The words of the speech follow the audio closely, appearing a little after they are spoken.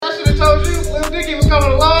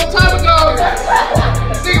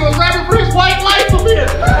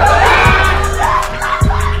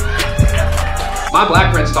My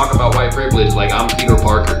black friends talk about white privilege like I'm Peter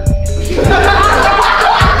Parker.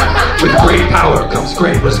 With great power comes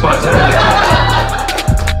great responsibility.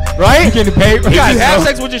 Right? You getting paid? If you have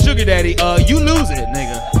sex with your sugar daddy, you lose it,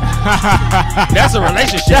 nigga. That's a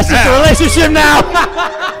relationship. That's just a relationship now.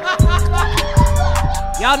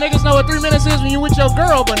 Y'all niggas know what 3 minutes is when you with your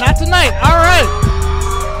girl, but not tonight. All right.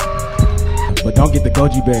 But don't get the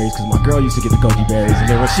goji berries, because my girl used to get the goji berries, and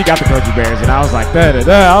then when she got the goji berries, and I was like,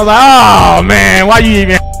 da-da-da, I was like, oh man, why you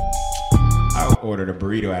even? I ordered a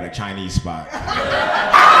burrito at a Chinese spot. The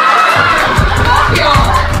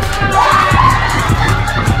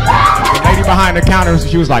lady behind the counter,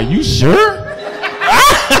 she was like, you sure?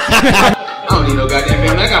 I don't need no goddamn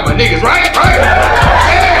man. I got my niggas, right?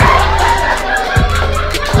 Yeah.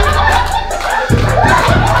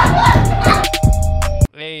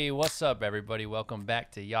 Hey, what's up, everybody? Welcome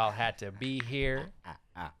back to Y'all Had to Be Here.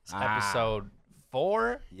 It's episode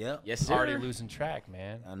 4. Yep. Yes, sir. Already losing track,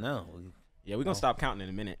 man. I know. Yeah, we're going to stop counting in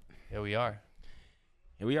a minute. Here we are.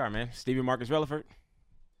 Here we are, man. Stephen Marcus Relaford.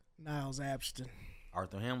 Niles Abston.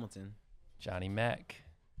 Arthur Hamilton. Johnny Mac.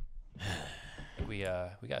 We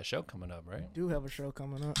got a show coming up, right? Do have a show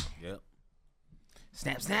coming up. Yep.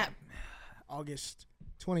 Snap, snap. August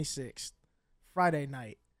 26th, Friday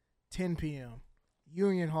night, 10 p.m.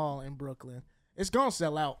 Union Hall in Brooklyn. It's gonna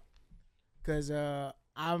sell out because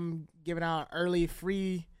I'm giving out early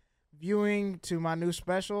free viewing to my new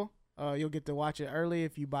special. You'll get to watch it early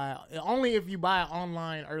if you buy only if you buy an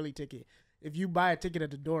online early ticket. If you buy a ticket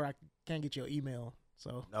at the door, I can't get your email.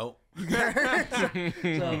 So Nope. so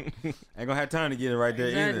Ain't gonna have time to get it right there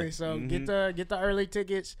exactly. either. So get the early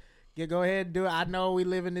tickets. Go ahead and do it. I know we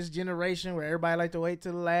live in this generation where everybody like to wait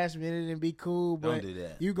till the last minute and be cool, but Don't do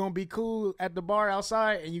that. you gonna be cool at the bar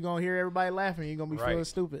outside and you gonna hear everybody laughing. You're gonna be feeling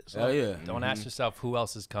stupid. So Hell yeah. Don't ask yourself who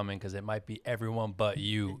else is coming, because it might be everyone but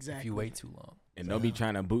you if Exactly. you wait too long. And don't be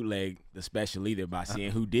trying to bootleg the special either by seeing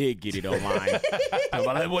who did get it online.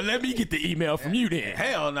 Well, let me get the email from you then.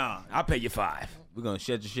 Hell no. I'll pay you $5. We're gonna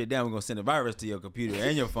shut your shit down. We're gonna send a virus to your computer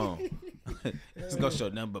and your phone. It's gonna show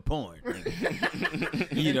nothing but porn.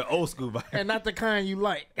 You the old school virus. and not the kind you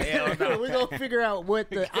like. Hell no. We're gonna figure out what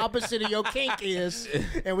the opposite of your kink is,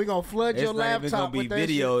 and we're gonna flood It's your not even gonna laptop be with that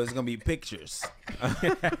video. It's gonna be pictures.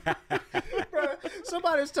 shit.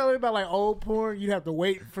 Somebody was telling me about like old porn. You'd have to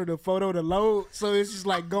wait for the photo to load, so it's just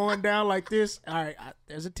like going down like this. All right,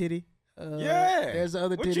 there's a titty. Yeah. There's the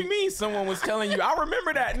other What titty. you mean someone was telling you? I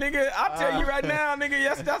remember that, nigga. I'll tell you right now, nigga.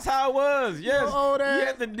 Yes, that's how it was. Yes. know that? You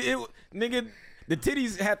had to, nigga, the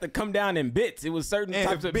titties had to come down in bits. It was certain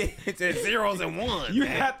types of It's at zeros and ones. You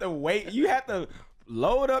had to wait. You had to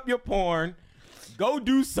load up your porn, go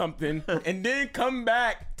do something, and then come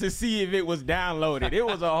back to see if it was downloaded. It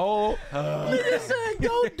was a whole. Nigga said,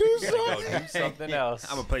 go do something. Go do something else.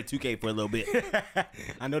 I'm gonna play 2K for a little bit.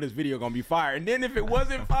 I know this video gonna be fire, and then if it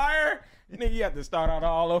wasn't fire, nigga, you have to start out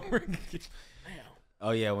all over again.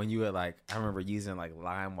 Oh yeah, when you were like, I remember using like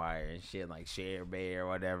LimeWire and shit, like ShareBay or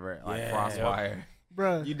whatever, like Yeah. Crosswire.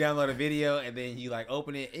 Bruh. You download a video and then you like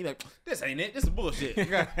open it and you're like, this ain't it. This is bullshit. You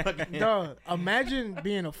gotta fucking- Dog, imagine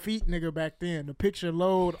being a feet nigga back then. The picture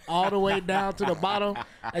load all the way down to the bottom,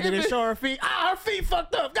 and then it show her feet. Her feet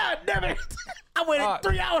fucked up. God damn it! I waited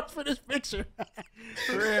 3 hours for this picture.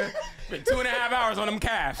 For real. Been 2.5 hours on them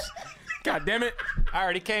calves. God damn it. I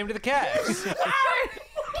already came to the cast.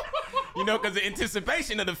 You know, because the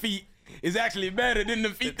anticipation of the feet is actually better than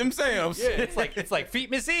the feet themselves. Yeah, it's like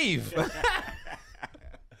Feet Miss Eve.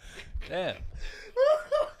 Damn.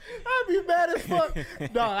 I'd be mad as fuck.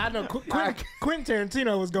 Dog, I know Quentin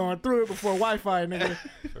Tarantino was going through it before Wi-Fi, nigga.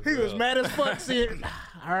 He was mad as fuck seeing.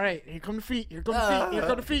 All right, here come the feet. Here come the feet. Here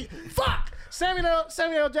come the feet. Fuck! Samuel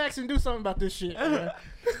L. Jackson, do something about this shit. Man.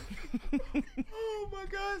 Oh my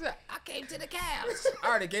God. I came to the Cavs. I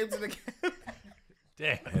already came to the Cavs.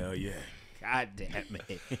 Damn. Hell yeah. God damn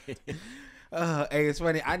it. Hey, it's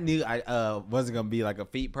funny. I knew I wasn't gonna be like a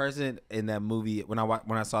feet person in that movie when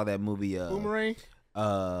I saw that movie. Boomerang.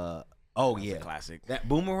 Oh yeah, Classic. that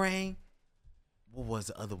Boomerang. What was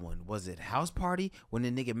the other one? Was it House Party when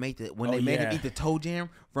the nigga made they made him yeah. eat the toe jam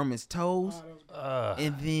from his toes?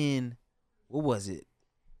 And then what was it?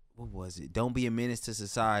 Don't be a menace to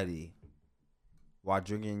society while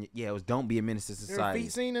drinking. Yeah, it was Don't Be a Menace to There a Society.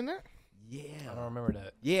 feet scene in there? Yeah, I don't remember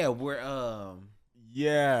that. yeah, where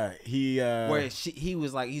Yeah, where he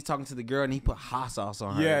was like he's talking to the girl and he put hot sauce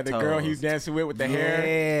on her. yeah, the girl he's toes. dancing with the hair.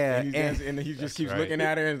 Yeah, And, he's dancing, and he just keeps right. looking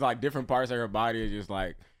at her, and like different parts of her body are just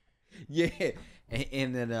like, Yeah,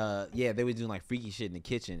 and then they were doing like freaky shit in the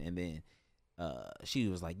kitchen, and then she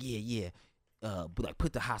was like, yeah, like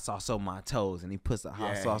put the hot sauce on my toes, and he puts the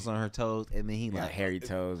hot sauce on her toes, and then he Got like hairy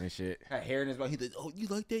toes and shit. had hair in his mouth. He's like, "Oh, you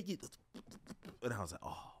like that?" And I was like,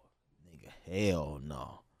 "Oh, nigga, hell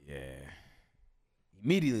no." Yeah.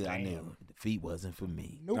 Immediately, I knew the feet wasn't for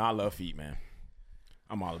me. Nope. No, I love feet, man.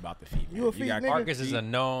 I'm all about the feet. Man. You a feet nigga? Marcus is a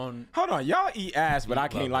known. Hold on, y'all eat ass, but I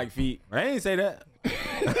can't lover. like feet. I ain't say that.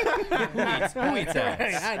 Who eats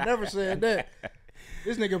Hey, ass? I never said that.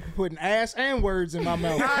 This nigga putting ass and words in my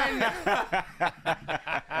mouth.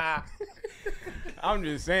 I'm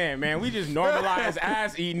just saying, man. We just normalize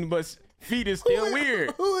ass eating, but feet is still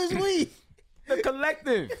weird. Who is we? The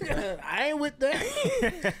collective. I ain't with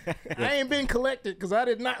that. I ain't been collected because I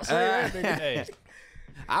did not say that, nigga. Hey,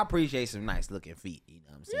 I appreciate some nice looking feet. You know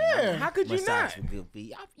what I'm saying? Yeah. How could you Massage not? some good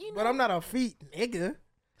feet. But I'm not a feet nigga.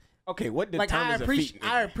 Okay, what Like I determines a feet?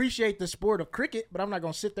 appreciate the sport of cricket, but I'm not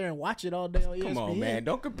gonna sit there and watch it all day on ESPN. Come on, man.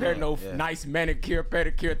 Don't compare no nice manicure,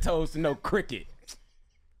 pedicure toes to no cricket.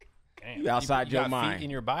 damn. You outside your got mind. Feet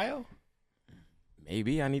in your bio?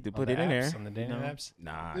 Maybe I need to On put the it in apps, there. on the dating apps?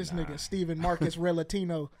 Nah, This nah. nigga Steven Marcus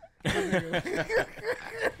Relatino. Hey,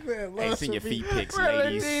 send your feet pics,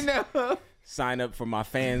 ladies. Sign up for my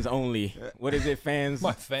fans only. What is it, fans?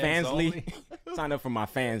 My fans Fansly? Sign up for my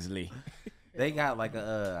Fansly. They got like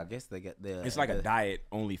a, I guess they got the. It's like a diet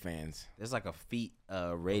only fans. There's like a feet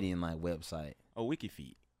rating like website. Oh,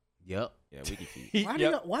 WikiFeet. Yep. Yeah,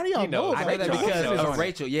 WikiFeet. Why do y'all He know knows. I about know that Rachel. because Rachel.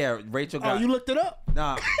 Rachel. Yeah, Rachel Oh, got. you looked it up?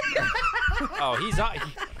 Nah, Oh, he's on.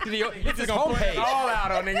 It's his Gonna put it homepage. all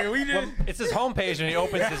out on nigga. We just. It's his homepage and he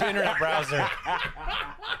opens his internet browser.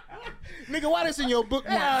 Nigga, why this in your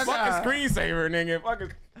bookmarks? Fuck a screensaver, nigga. Fuck a.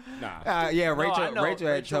 Nah. yeah, I Rachel. know. Rachel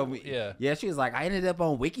had Rachel, told me. yeah. She was like, I ended up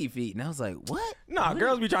on WikiFeet, and I was like, what? Nah,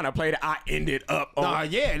 girls be trying to play that I ended up on. Nah,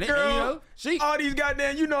 yeah, and Girl, you know, she. all these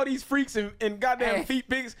goddamn, you know, these freaks and goddamn Hey. feet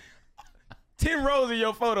pics. 10 rows of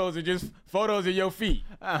your photos are just photos of your feet.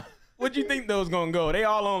 What you think those gonna go? They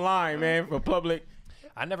all online, man, for public.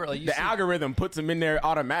 I never like you The see, algorithm puts them in there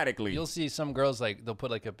automatically. You'll see some girls like they'll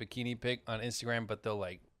put like a bikini pic on Instagram, but they'll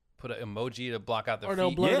like put an emoji to block out their Or feet.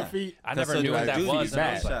 they'll blur Yeah. the feet. I That's never so knew what that juicy was. And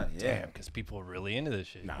I was bad. like, Yeah. damn, because people are really into this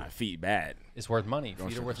shit. Nah, feet bad. It's worth money. Don't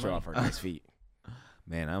Feet are worth show money. off her nice feet.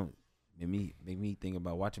 Man, make me think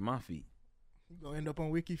about watching my feet. You gonna end up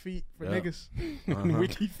on Wiki Feet for Yeah. niggas.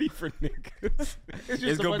 Wiki feet for niggas. It's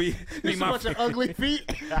It's gonna be just a my bunch of ugly feet.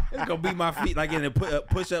 It's gonna be my feet like in a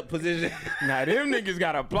push up position. Now them niggas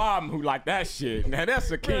got a problem who like that shit. Now that's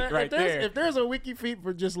a kink Bruh, right if there's, there. If there's a Wiki Feet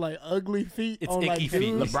for just like ugly feet It's on like icky feet.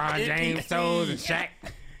 dudes, LeBron Icky James toes and feet. Shaq.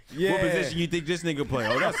 Yeah. What position you think this nigga play?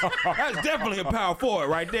 Oh, that's definitely a power forward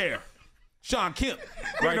right there. Sean Kemp,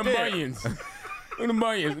 Look right at them there. bunions. Look at them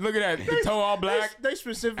bunions. Look at that. The toe all black. they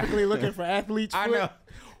specifically looking for athletes. I know.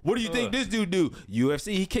 What do you think this dude do?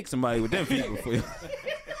 UFC, he kicked somebody with them feet before.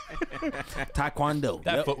 Taekwondo.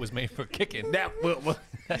 That Yep. foot was made for kicking. That foot was.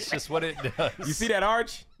 That's just what it does. You see that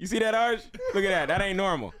arch? You see that arch? Look at that. That ain't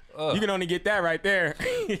normal. You can only get that right there.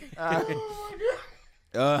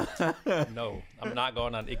 No, I'm not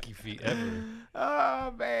going on icky feet ever.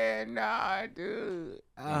 Oh man, nah, dude.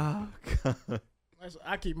 Oh god.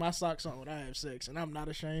 I keep my socks on when I have sex, and I'm not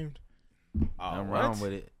ashamed. I'm what? wrong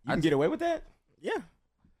with it. You can get away with that? Yeah.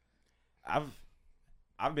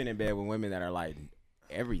 I've been in bed with women that are like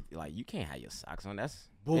you can't have your socks on. That's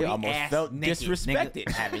Booty they almost ass felt naked,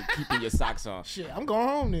 disrespected keeping your socks on. Shit, I'm going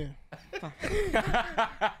home then.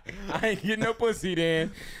 I ain't getting no pussy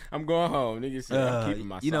then. I'm going home. Nigga said I'm keeping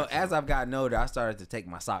my socks you know, on. as I've gotten older, I started to take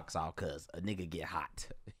my socks off because a nigga get hot.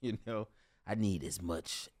 You know, I need as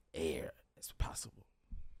much air as possible.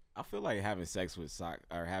 I feel like having sex with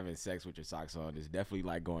your socks on is definitely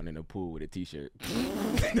like going in a pool with a t-shirt.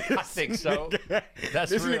 I think so.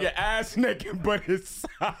 That's This real. nigga ass naked, but his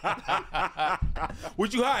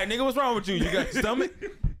What you hiding, nigga? What's wrong with you? You got a stomach?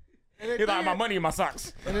 He's like, my money in my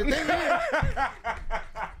socks. And the thing is,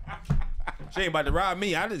 She ain't about to rob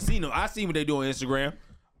me. I didn't see no. I seen what they do on Instagram.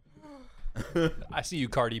 I see you,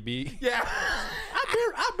 Cardi B. Yeah.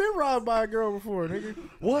 I've been robbed by a girl before, nigga.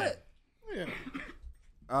 What? Yeah.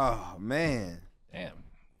 Oh man. Damn.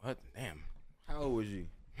 What? Damn. How old was you?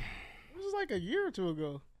 It was like a year or two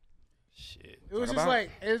ago. Shit. It was Talk just about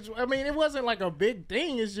like, it wasn't like a big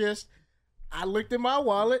thing. It's just, I looked in my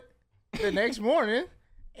wallet the next morning,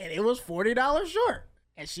 and it was $40 short.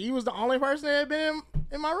 And she was the only person that had been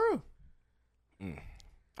in my room.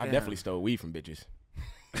 I definitely stole weed from bitches.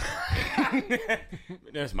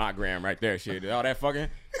 That's my gram right there, shit. All that fucking.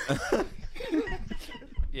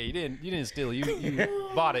 Yeah, you didn't steal.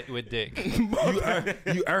 You bought it with dick.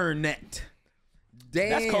 You earned that. Damn.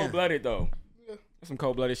 That's cold blooded though. Some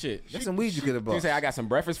cold-blooded shit. That's some weed you could have You bought. say I got some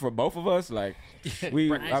breakfast for both of us? Like, I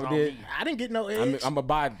didn't get no eggs. I'm gonna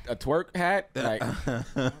buy a twerk hat. Like,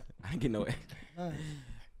 I didn't get no eggs.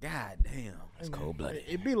 God damn. That's cold-blooded.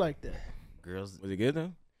 It be like that. Girls. Was it good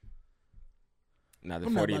though? Not the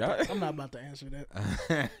I'm not $40. I'm not about to answer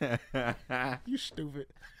that. You stupid.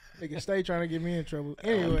 Nigga, stay trying to get me in trouble.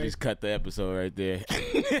 Anyway, Just cut the episode right there.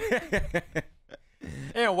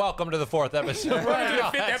 And welcome to the 4th episode. Welcome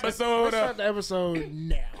to the 5th episode. let's start the episode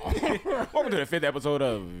now. Welcome to the 5th episode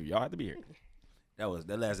of Y'all Have to Be Here. That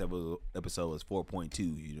last episode was 4.2.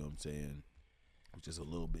 You know what I'm saying? Just a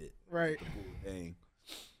little bit. Right. Dang.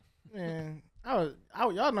 Man,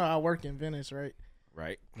 y'all know I work in Venice, right?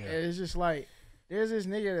 Right. And it's just like there's this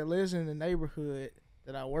nigga that lives in the neighborhood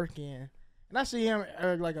that I work in, and I see him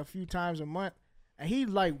like a few times a month, and he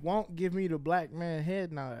like won't give me the black man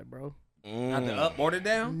head nod, bro. Not the up or the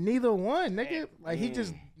down? Neither one, nigga. Like he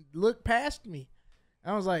just looked past me.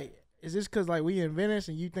 I was like, is this cause like we in Venice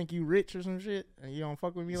and you think you rich or some shit and you don't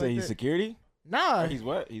fuck with me So like he's that? security? Nah, He's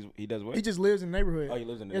what? He does what? he just lives in the neighborhood. Oh, he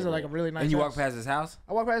lives in the There's like a neighborhood. really nice. And you walk house. past his house?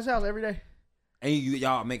 I walk past his house every day. And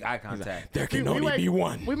y'all make eye contact. There can We only make- be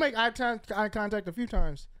one. We make eye contact a few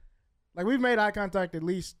times. Like we've made eye contact at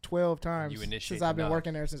least 12 times You initiate since the I've been nod.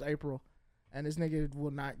 working there since April, and this nigga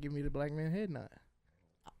will not give me the black man head nod.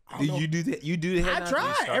 Do you do that? You do the head I nod?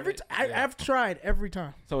 tried started every. it? I've tried every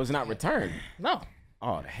time. So it's not returned. No,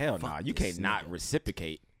 Oh, the hell no. You this can't not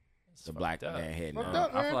reciprocate the black fucked up. man head Fucked nod.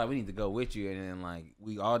 up. I feel like we need to go with you and then like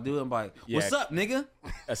we all do it and be like, Yeah. what's up, nigga?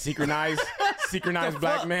 A synchronized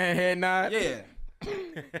black man head nod. Yeah.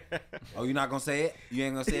 Oh, you not gonna say it? You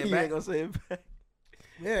ain't gonna say it You back? ain't gonna say it back.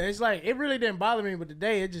 yeah, it's like it really didn't bother me, but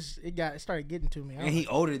today it started getting to me. And he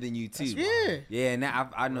older than you too. Yeah. Yeah. Now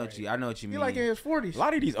I know what you. I know what you He mean. like in his 40s. A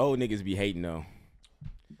lot of these old niggas be hating though.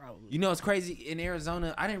 Probably. You know, it's crazy in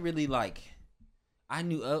Arizona. I didn't really like. I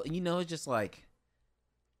knew. You know, it's just like.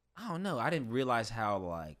 I don't know. I didn't realize how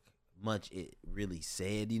like much it really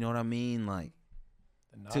said. You know what I mean? Like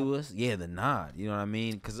to us, yeah, the nod. You know what I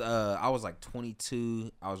mean? Because I was like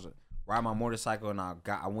 22. I was riding my motorcycle and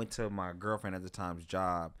I went to my girlfriend at the time's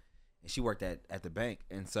job, and she worked at the bank.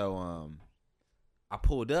 And so I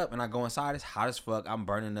pulled up and I go inside. It's hot as fuck. I'm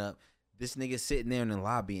burning up. This nigga sitting there in the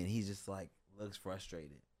lobby and he's just like looks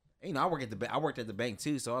frustrated. And, you know, I worked at the bank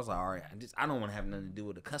too, so I was like, all right, I don't want to have nothing to do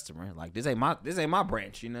with the customer. Like this ain't my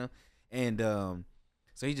branch, you know. And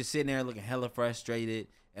so he's just sitting there looking hella frustrated,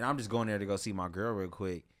 and I'm just going there to go see my girl real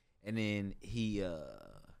quick. And then he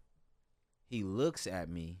looks at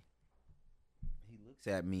me.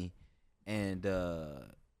 And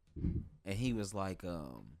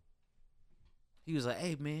he was like,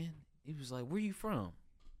 hey man, he was like, where you from?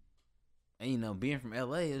 And you know, being from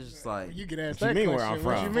LA is just like, You get asked What you that mean where question. I'm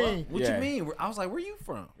What from? you mean? what Yeah. you mean? I was like, where you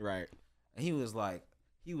from? Right. And he was like,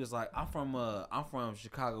 I'm from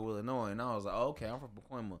Chicago, Illinois. And I was like, oh, okay, I'm from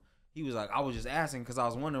Pacoima. He was like, I was just asking because I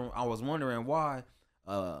was wondering why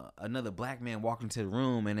another black man walked into the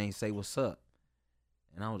room and ain't say what's up.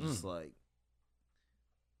 And I was just like,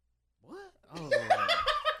 what?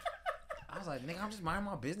 I was like, nigga, I'm just minding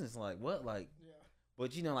my business. Like, what? Like,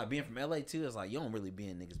 but you know, like being from LA too, it's like you don't really be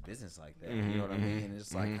in niggas' business like that. You know what I mean? And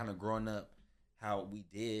it's like kind of growing up how we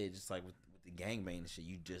did, just like with the gangbang and shit.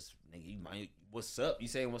 You just nigga, you mind what's up? You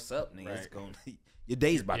saying what's up, nigga? It's going your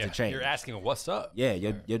day's about to change. You're asking what's up. Yeah,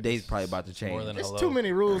 your day's probably about to change. More than There's hello. too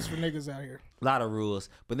many rules for niggas out here. A lot of rules.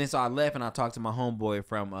 But then so I left and I talked to my homeboy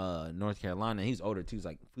from North Carolina. He's older too.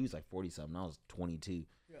 He was like 40 something. I was 22.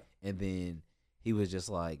 Yeah. And then he was just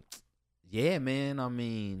like, yeah, man. I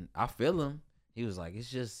mean, I feel him. He was like,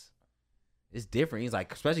 it's different. He's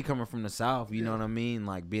like, especially coming from the South, you know what I mean?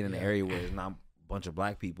 Like being in an area where there's not a bunch of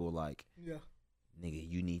black people, like, Yeah. nigga,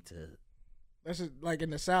 you need to. That's just like in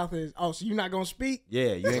the South is, oh, so you not going to speak?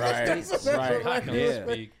 Yeah, you ain't Right. gonna speak. Right. I can Yeah.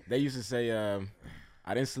 speak. They used to say,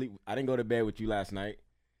 I didn't go to bed with you last night.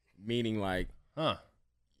 Meaning like, Huh.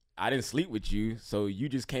 I didn't sleep with you, so you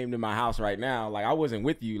just came to my house right now. Like I wasn't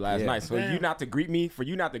with you last night. So Damn. you not to greet me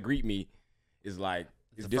is like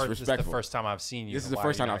it's This is disrespectful. the first time I've seen you. This is and the why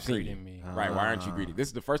first are time not I've seen greeting you. me? Right, why aren't you greeting? This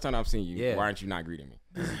is the first time I've seen you. Yeah. Why aren't you not greeting me?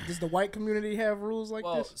 Does the white community have rules like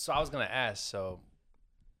Well, this? so I was gonna ask. So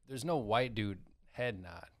there's no white dude head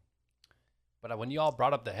nod, but when y'all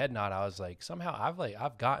brought up the head nod, I was like, somehow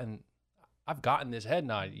I've gotten this head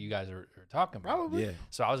nod you guys are talking about. Probably. Yeah.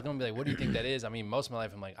 So I was gonna be like, what do you think that is? I mean, most of my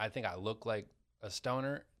life I'm like, I think I look like a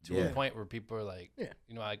stoner to Yeah. a point where people are like, Yeah.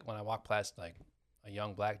 you know, like when I walk past like a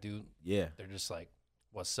young black dude, Yeah. they're just like,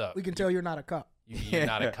 what's up? We can tell you're not a cop. You're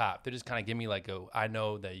not a cop. They just kind of give me like I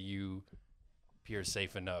know that you appear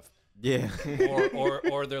safe enough. Yeah.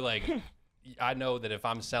 Or they're like, I know that if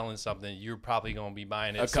I'm selling something, you're probably gonna be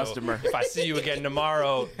buying it. A customer. If I see you again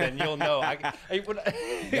tomorrow, then you'll know.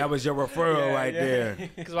 That was your referral right there.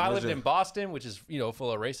 Because I lived in Boston, which is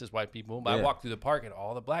full of racist white people, but I Yeah. walked through the park and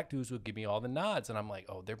all the black dudes would give me all the nods, and I'm like,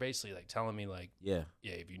 oh, they're basically like telling me like, Yeah.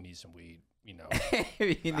 if you need some weed,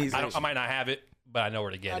 He needs I might not have it, but I know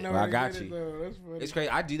where to get it. Well, I got Get it, you. though. That's funny. It's crazy.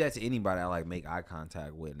 I do that to anybody I like make eye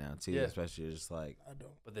contact with now too. Yeah. Especially just like I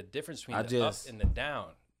don't. But the difference between I the just- up and the down,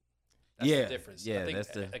 that's Yeah, the difference. yeah, I think that's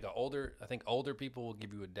the- I think older people will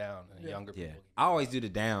give you a down, and younger yeah. people. Will I always do the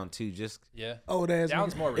down too. Just yeah. Old ass.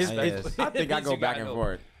 Down's nigga. more It's, respect. it's, I think I Means go you back gotta and know.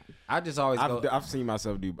 forth. I just always go. I've seen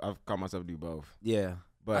myself do. I've caught myself do both. Yeah.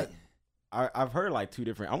 But I've heard like two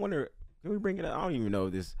different. I wonder. Can we bring it up? I don't even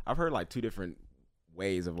know this. I've heard like two different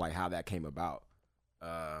ways of like how that came about.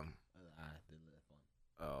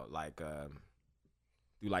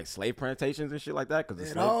 Do like slave plantations and shit like that,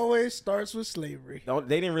 because It always starts with slavery.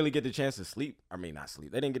 they didn't really get the chance to sleep. I mean, not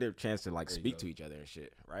sleep. They didn't get a chance to like speak to each other and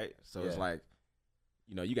shit, right? So it's Yeah. like,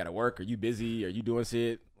 you got to work, or you busy, or you doing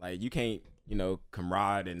shit. Like you can't,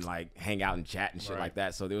 camaraderie and like hang out and chat and shit Right. like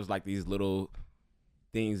that. So there was like these little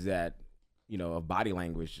things that, of body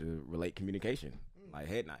language to relate communication, like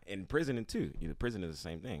head nod. In prison and too. Prison is the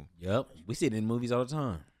same thing. Yep. We see it in movies all the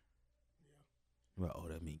time. Well,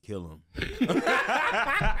 that mean kill him.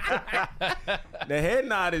 The head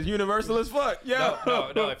nod is universal as fuck. Yeah.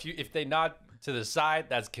 No. If they nod to the side,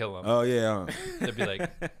 that's kill them. Oh yeah. They'd be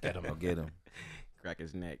like, get him. I'll get him. Crack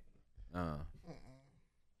his neck. Uh.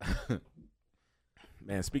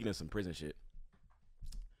 Man, speaking of some prison shit,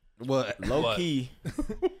 What? low What? key.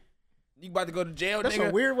 You about to go to jail, That's nigga?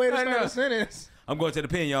 a weird way to I start know. a sentence. I'm going to the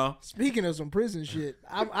pen, y'all. Speaking of some prison shit,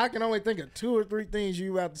 I can only think of 2 or 3 things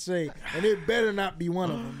you about to say, and it better not be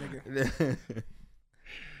one of them, nigga.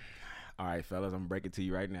 All right, fellas, I'm gonna break it to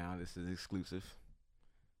you right now. This is exclusive.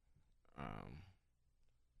 I've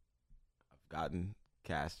gotten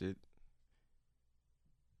casted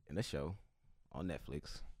in a show on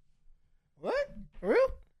Netflix What? For real?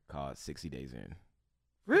 called 60 Days In.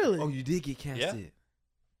 Really? Oh, you did get casted.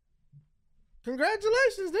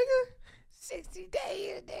 Congratulations, nigga. 60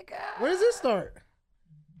 days, nigga. When does this start?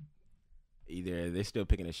 Either they're still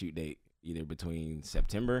picking a shoot date, either between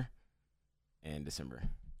September and December.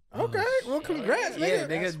 Okay, well, congrats, Yeah,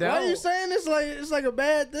 nigga. nigga, Why are you dope. saying this like it's like a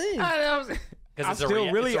bad thing? Because I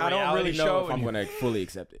don't really reality know show if I'm gonna fully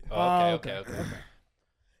accept it, Oh, okay.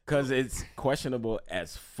 because it's questionable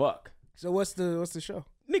as fuck. So what's the show?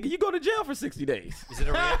 Nigga, you go to jail for 60 days. Is it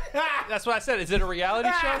That's what I said. Is it a reality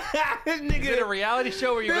show? Is it a reality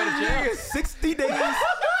show where you go to jail? 60 days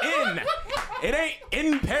in. It ain't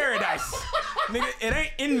in paradise. Nigga, it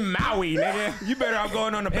ain't in Maui, nigga. You better off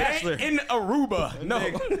going on The It Bachelor. ain't in Aruba. No.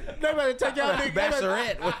 They better take y'all niggas.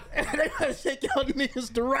 Bachelorette. They better take y'all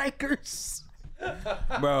niggas to Rikers.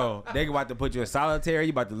 Bro, they about to put you in solitary.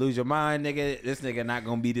 You about to lose your mind, nigga. This nigga not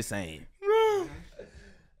gonna be the same.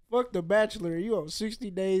 Fuck The Bachelor. You on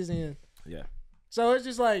 60 days in. Yeah. So it's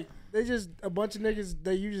just like they just a bunch of niggas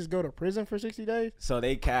that you just go to prison for 60 days. So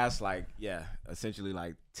they cast like, essentially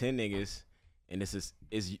like 10 niggas, and this is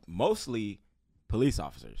mostly police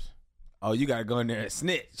officers. Oh, you gotta go in there and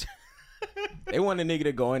snitch. They want a nigga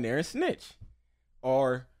to go in there and snitch,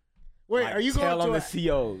 or Wait, like, are you tell going on to the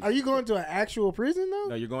COs? Are you going to an actual prison though?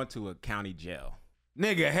 No, you're going to a county jail.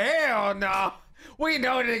 Nigga, hell no. We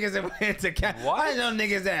know niggas that went to What? I know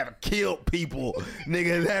niggas that have killed people.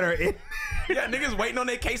 Niggas that are in. Yeah, niggas waiting on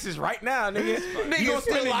their cases right now, nigga. Niggas gonna still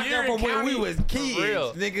spend a locked year up in from when we county? was kids.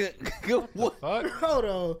 real. Nigga, what? Fuck. Hold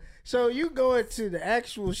on. So you going to the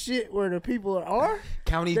actual shit where the people are?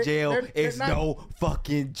 County They- jail they're is not- no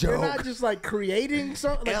fucking They're joke. not just like creating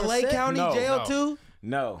something. Like a LA set? County No, jail no. too?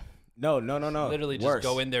 No. Literally just Worse.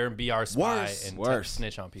 go in there and be our spy Worse. and Worse.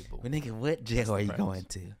 snitch on people. But nigga, what jail are you Friends. going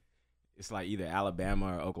to? It's like either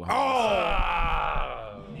Alabama or Oklahoma.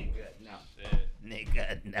 Oh,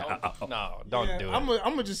 Nigga, no. no, don't Yeah, do it. I'm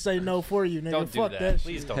gonna just say no for you, nigga. Don't do Fuck that. shit.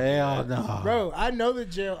 Please don't. Hell do that. no. Bro, I know the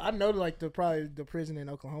jail. I know like probably the prison in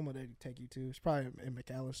Oklahoma they take you to. It's probably in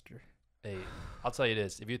McAllister. Hey, I'll tell you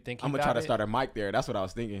this: if you're thinking, I'm gonna about try to it, start a mic there. That's what I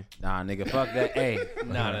was thinking. Nah, nigga, fuck that. Hey.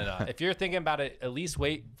 No. If you're thinking about it, at least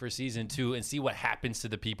wait for season 2 and see what happens to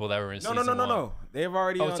the people that were in No. season 1. They've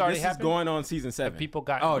already. Oh, it's already this happened? is going on season 7. People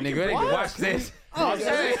got. Oh, nigga, they can watch this. Oh,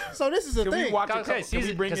 so this is a Can we thing. watch a Okay, couple? Can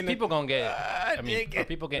we bring because in people gonna get. I mean, nigga. are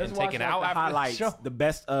people getting let's watch, taken like, out the after highlights, the show? the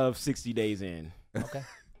best of 60 Days In. Okay.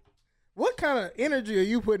 What kind of energy are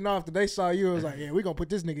you putting off that they saw you? It was like, yeah, we gonna put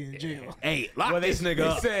this nigga in jail. Hey, lock Well, this nigga they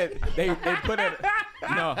up. said they put it.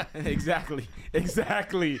 No, exactly. It's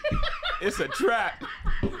a trap.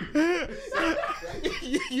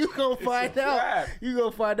 You gonna find out. You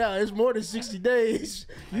gonna find out. It's more than 60 days.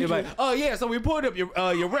 You're like, oh yeah, so we pulled up your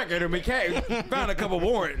record and we found a couple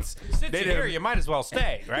warrants. Since you're here, you might as well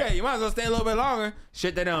stay, right? Yeah, you might as well stay a little bit longer.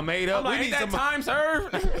 Shit they done made up. I'm like, We ain't need that some time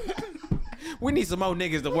served? We need some more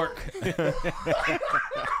niggas to work.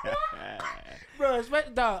 Bro,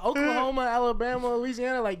 especially Oklahoma, Alabama,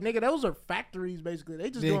 Louisiana, like nigga, those are factories basically. They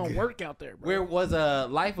just doing Nigga. work out there, bro. Where was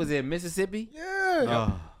life was in Mississippi?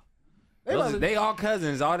 Yeah. They all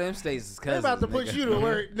cousins. All them states is They cousins. about to put nigga. you to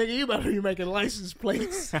work, nigga. You about to be making license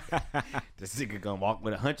plates. This nigga gonna walk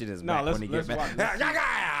with a hunch in his No, back let's- when he get let's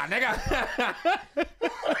back. Nigga.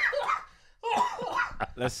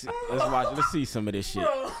 Let's watch. Let's see some of this shit.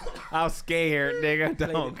 I'm scared, nigga.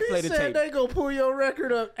 Don't He play the said tape. they gonna pull your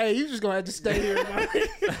record up. Hey, you just gonna have to stay here. Man.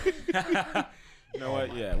 You know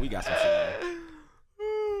what? Yeah, we got some shit.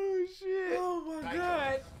 Oh shit. Oh my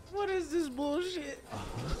god, what is this bullshit?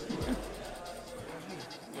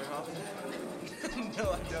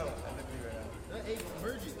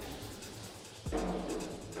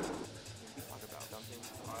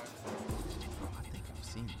 I think I've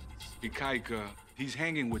seen this. Ikaika, he's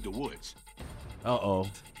hanging with the woods. Uh-oh.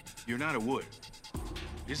 You're not a wood.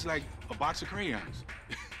 It's like a box of crayons.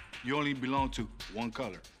 You only belong to one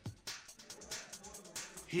color.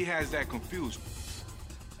 He has that confused.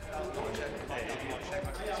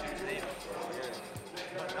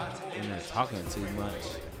 You're not talking too much.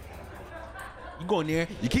 You go in there,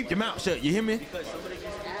 you keep your mouth shut, you hear me?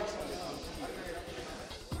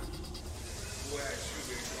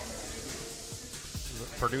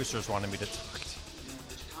 Producers wanted me to talk.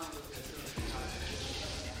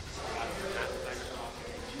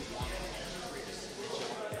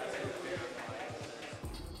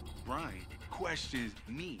 Brian questions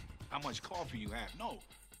me how much coffee you have. No,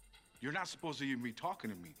 you're not supposed to even be talking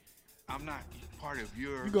to me. I'm not part of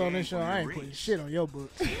your. You go on gang this show, or I your ain't putting race. shit on your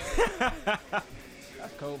books.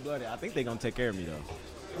 That's cold blooded. I think they gonna take care of me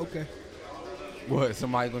though. Okay. What,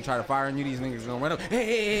 somebody gonna try to fire you? These niggas gonna run up.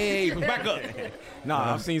 Hey, back up. No,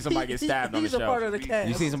 I've seen somebody get stabbed on the He's a show. part of the cast.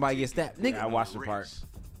 You seen somebody get stabbed? Nigga. Yeah, I watched the part. Race.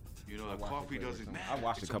 You know, the coffee doesn't matter. I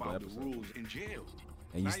watched a It's couple about episodes. the rules in jail.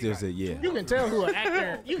 And you Now still got- said yeah. You can tell who an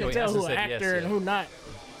actor. You can Wait, tell Asa who an said yes, actor and yeah. who not.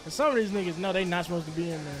 And some of these niggas know they not supposed to be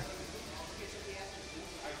in there.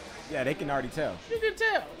 Yeah, they can already tell. You can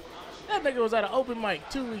tell. That nigga was at an open mic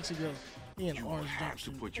 2 weeks ago. He in an You orange have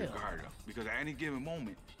to jumpsuit. put your Hell. guard up because at any given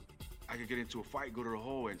moment, I could get into a fight, go to the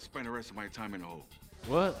hole, and spend the rest of my time in the hole.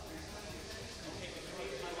 What?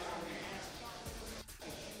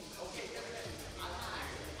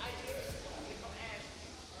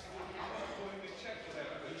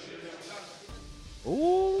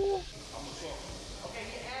 Ooh.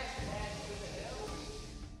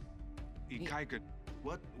 Ikaika,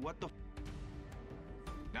 what the?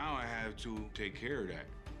 Now I have to take care of that.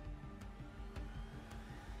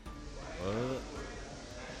 What?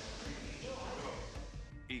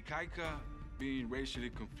 Ikaika being racially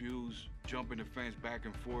confused, jumping the fence back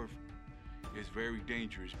and forth, is very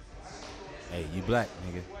dangerous. Hey, you black,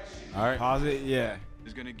 nigga. All right. Pause it. Yeah.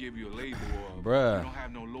 It's gonna give you a label of Bruh. you don't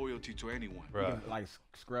have no loyalty to anyone. Bruh. Like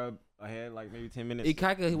scrub ahead, like maybe 10 minutes.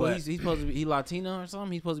 Ikaika, what, But- he's supposed to be, he Latino or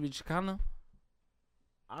something? He's supposed to be Chicano?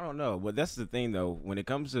 I don't know, but that's the thing though. When it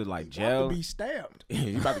comes to like About jail, to be stabbed.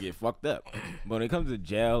 you about to get fucked up. But when it comes to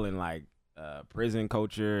jail and like prison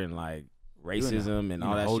culture and like racism and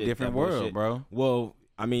all in a that whole shit, different that world, bullshit. bro. Well,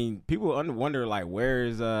 I mean, people wonder like where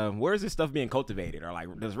is this stuff being cultivated or like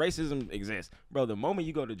does racism exist, bro? The moment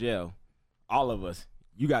you go to jail, all of us,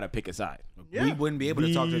 you got to pick a side. Yeah. We wouldn't be able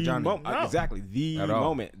to talk to Johnny. No. No. Exactly. The At all.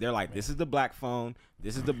 moment they're like, this is the black phone,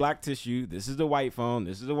 this is the black tissue, this is the white phone,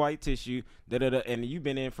 this is the white tissue, and you've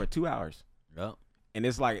been in for 2 hours. Yep. And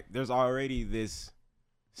it's like there's already this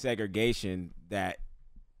segregation that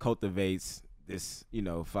cultivates this,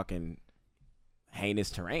 fucking heinous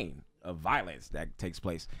terrain of violence that takes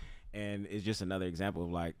place. And it's just another example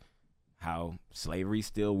of like how slavery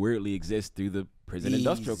still weirdly exists through the prison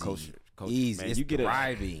industrial culture. Easy. Man, It's you get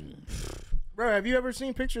thriving. Bro, have you ever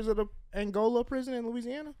seen pictures of the Angola prison in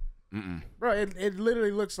Louisiana? Bro, it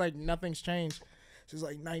literally looks like nothing's changed since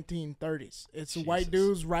like 1930s. It's white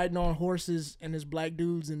dudes riding on horses and there's black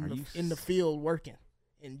dudes in the field working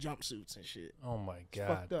in jumpsuits and shit. Oh my It's god.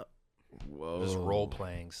 fucked up. Whoa. Just role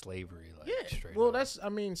playing slavery, like Yeah. straight Well, up.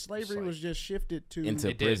 slavery like- was just shifted to Into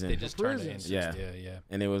They did. prison. They just turned it Prison. into Yeah. yeah.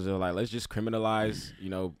 And it was like, let's just criminalize,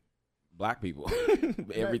 black people,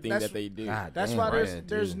 everything that's- that they do. God That's damn, why right,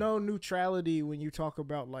 there's dude. no neutrality when you talk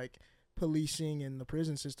about like policing and the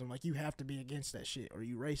prison system. Like you have to be against that shit or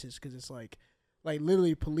you racist because it's like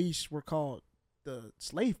literally police were called the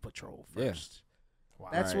slave patrol Yeah. first. Wow.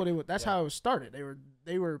 That's Right. what it was. That's Yeah. how it was started.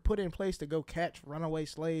 They were put in place to go catch runaway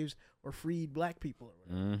slaves or freed black people.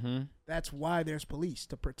 Or whatever. Mm-hmm. That's why there's police,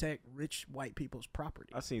 to protect rich white people's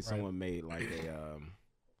property. I seen someone made like a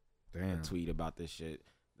Damn. tweet about this shit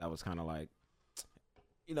that was kind of like,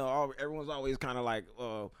 everyone's always kind of like,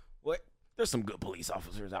 what? There's some good police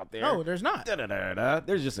officers out there. No, there's not. Da-da-da-da.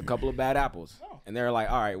 There's just a couple of bad apples. No. And they're like,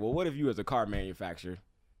 all right, well, what if you as a car manufacturer,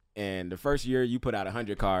 and the first year you put out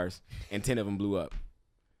 100 cars and 10 of them blew up.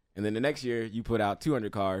 And then the next year you put out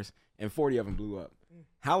 200 cars and 40 of them blew up.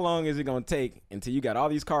 How long is it going to take until you got all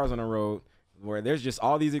these cars on the road where there's just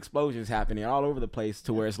all these explosions happening all over the place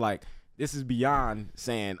to where it's like, this is beyond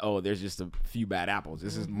saying, oh, there's just a few bad apples.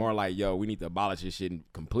 This is more like, yo, we need to abolish this shit and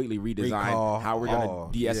completely redesign Recall how we're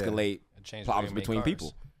going to de-escalate And change the way problems we make between cars.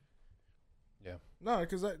 people. No,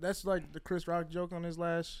 because that's like the Chris Rock joke on his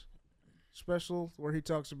last special where he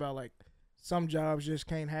talks about like some jobs just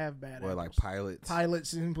can't have bad Or like apples.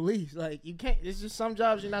 Pilots and police. Like you can't. It's just some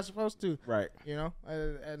jobs you're not supposed to. Right. You know,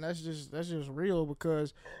 and that's just real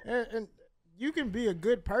because and you can be a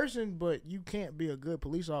good person, but you can't be a good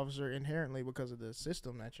police officer inherently because of the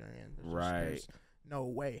system that you're in. There's no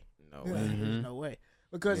way. No There's way. no way.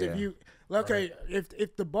 Because if Yeah. you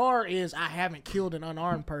if the bar is I haven't killed an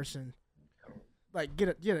unarmed person, like get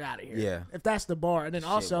it out of here. Yeah. If that's the bar, and then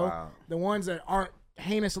also wild. the ones that aren't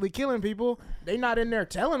heinously killing people, they not in there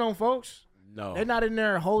telling on folks. No. They're not in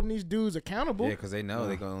there holding these dudes accountable. Yeah, because they know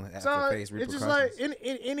they're gonna have So to face it's repercussions. just like in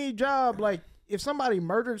any job, like if somebody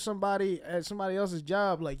murdered somebody at somebody else's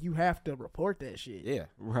job, like you have to report that shit. yeah.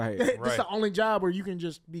 Right. This is Right. the only job where you can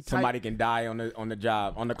just be tight Somebody can die on the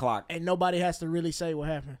job, on the clock. and nobody has to really say what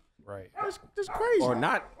happened. Right. That's crazy. Or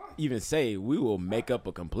not even say, we will make up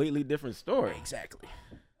a completely different story. Exactly.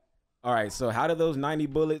 All right, so how did those 90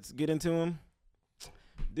 bullets get into him?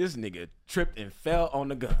 This nigga tripped and fell on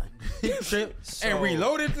the gun. Tripped So- and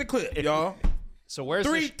reloaded the clip, y'all. So where's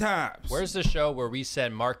Three the times. where's the show where we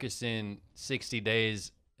send Marcus in 60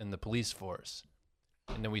 days in the police force,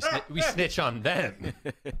 and then we snitch on them?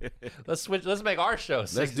 Let's switch. Let's make our show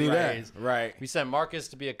 60 do that. days. Right. We sent Marcus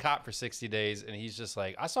to be a cop for 60 days, and he's just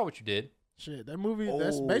like, I saw what you did. Shit, that movie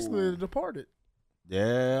that's basically Oh. The Departed.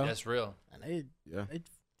 Yeah. That's real. And they Yeah.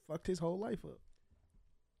 fucked his whole life up.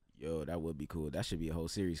 Yo, that would be cool. That should be a whole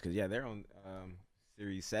series. Because, yeah, they're on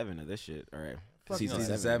series 7 of this shit. All right. Fuck Season no.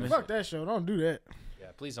 7. Seven. Fuck that show. Don't do that. Yeah,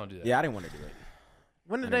 please don't do that. Yeah, I didn't want to do it.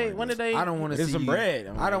 When I did don't they wanna when do did they I don't want to Get see some bread.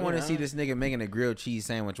 I'm I don't like, want to yeah. see this nigga making a grilled cheese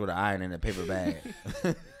sandwich with an iron in a paper bag.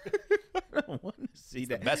 I don't want to see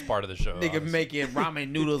The that. best part of the show. Nigga honestly. making ramen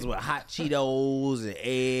noodles with hot Cheetos and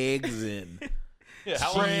eggs and Yeah, how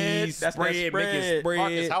Spread. long, cheese, That's that spread, making spread. spread.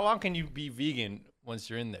 Marcus, how long can you be vegan once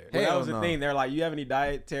you're in there? Well, that Hell was the no. thing. They're like, you have any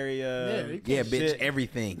dietary you Yeah, can't- bitch, shit.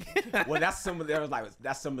 everything. Well, that's some of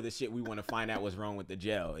the shit we want to find out what's wrong with the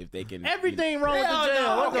jail. If they can everything wrong with Hell the jail.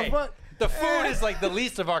 no. What Okay. the fuck? The food is like the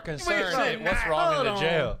least of our concern. Wait, and what's wrong in hold the on.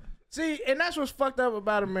 jail? See, and that's what's fucked up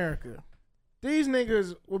about America. These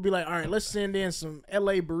niggas will be like, all right, let's send in some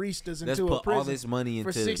LA baristas Let's into a put all prison this money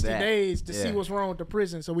into for 60 that. days to see Yeah. what's wrong with the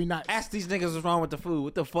prison, so we not. Ask these niggas what's wrong with the food.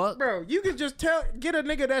 What the fuck? Bro, you can just get a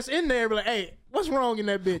nigga that's in there, be like, hey, what's wrong in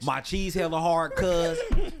that bitch? My cheese hella hard, cuz.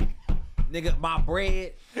 Nigga, my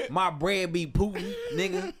bread be Putin,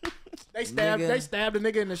 nigga. They nigga. stabbed a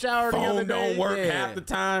nigga in the shower the other phone day. don't work Yeah. half the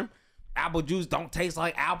time. Apple juice don't taste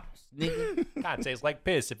like apples, nigga. Kind of tastes like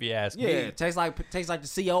piss if you ask Yeah, me. tastes like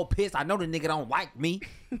the CO piss. I know the nigga don't like me.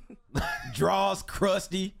 Draws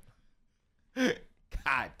crusty.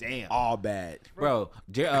 God damn. All bad. Bro,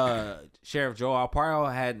 Sheriff Joe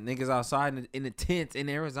Arpaio had niggas outside in the tents in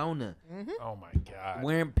Arizona Oh my god.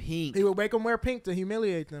 wearing pink He would make them wear pink to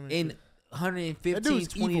humiliate them. and in shit. 115, That dude's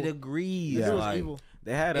 20 evil. degrees. That dude's like, evil.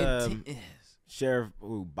 They had and Sheriff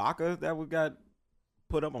Baca that we got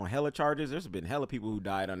put up on hella charges. There's been hella people who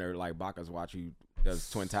died under like Baca's watch who does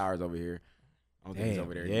Twin Towers over here. I don't think he's Damn,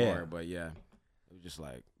 over there yeah. anymore, but yeah. It was just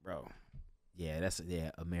like, bro. yeah,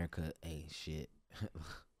 America ain't shit.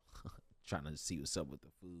 Trying to see what's up with the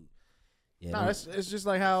food. Yeah, No, it's just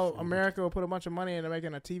like how America will put a bunch of money into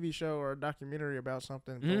making a TV show or a documentary about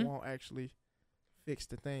something, Mhm. but won't actually fix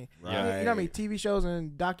the thing. Yeah. You know how many TV shows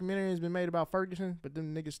and documentaries been made about Ferguson, but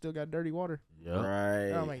them niggas still got dirty water? Yup. Right.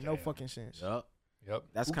 That don't make no Damn. fucking sense. Yup. Yep.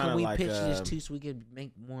 That's Who kind can of we like pitch this to so we can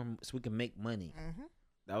make more, so we can make money? Mm-hmm.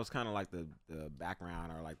 that was kind of like the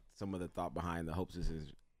background or like some of the thought behind the hope this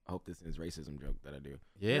is racism joke that I do.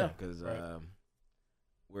 Yeah. Because Right.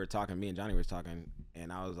 we were talking, me and Johnny was talking,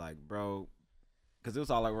 and I was like, bro, because it was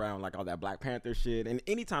all around like all that Black Panther shit. And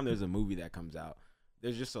anytime there's a movie that comes out,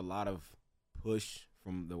 there's just a lot of push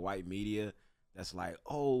from the white media that's like,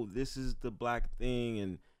 oh, this is the black thing,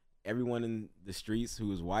 and everyone in the streets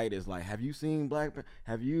who is white is like, have you seen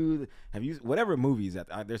have you whatever movies that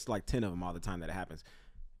there's like 10 of them all the time that it happens.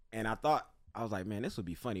 And I was like, man, this would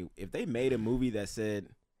be funny if they made a movie that said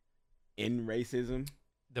end racism.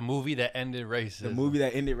 The movie that ended racism. The movie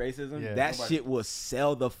that ended racism. Yeah. That shit will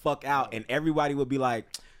sell the fuck out, and everybody would be like,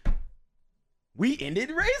 we ended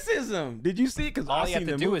racism. Did you see it? Because All you have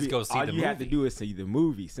to do is go see the All you have to movie. do is see the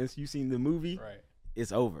movie. Since you've seen the movie, Right.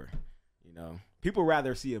 it's over. You know, people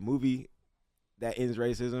rather see a movie that ends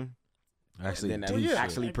racism Actually, than do shit.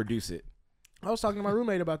 actually produce it. I was talking to my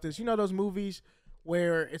roommate about this. You know those movies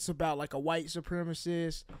where it's about like a white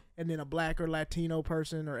supremacist and then a black or Latino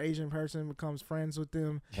person or Asian person becomes friends with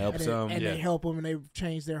them. Helps and then, them. and Yeah. they help them and they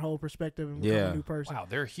change their whole perspective and become Yeah. a new person. Wow,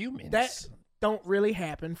 they're humans. That don't really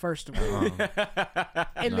happen, first of all.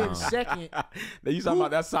 And No. then second, You talking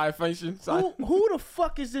about that side function? who the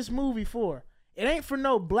fuck is this movie for? It ain't for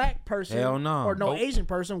no black person Hell no. or no Nope. Asian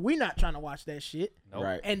person. We not trying to watch that shit. Nope.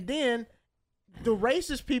 Right. And then the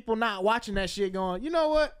racist people not watching that shit going, you know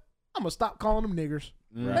what? I'm going to stop calling them niggers.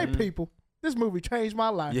 They people. This movie changed my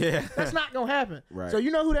life. Yeah. That's not going to happen. Right. So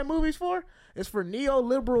you know who that movie's for? It's for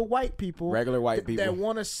neoliberal white people. Regular white people. That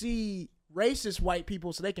want to see racist white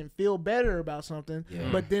people so they can feel better about something. Yeah.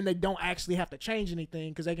 But then they don't actually have to change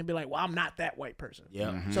anything because they can be like, well, I'm not that white person.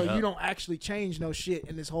 Yeah. So you don't actually change no shit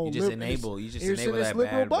in this whole You just lib- enable. this- You just you're in enable this that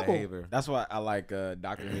liberal bad bubble. behavior. That's why I like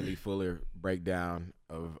Dr. Henley Fuller breakdown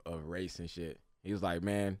of race and shit. He was like,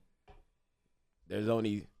 man, there's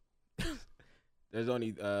only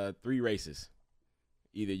 3 races.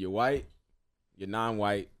 Either you're white, you're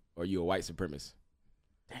non-white, or you're a white supremacist.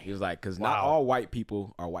 He was like, because not Wow. all white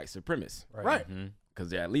people are white supremacists. Right.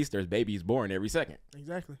 Because at least there's babies born every second.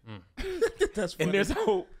 Exactly. Mm. That's funny.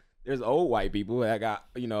 And there's old white people that got,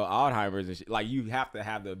 Alzheimer's and shit. Like, you have to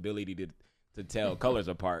have the ability to tell colors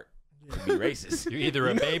apart to be racist. You're either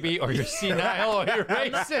a baby or you're senile or you're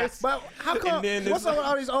racist. But how come? then What's it's up with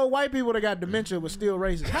all these old white people that got dementia but still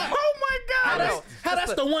racist? How, Oh my God!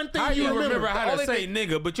 that's the one thing How you you remember remember? how to say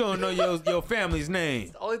nigga, but you don't know your family's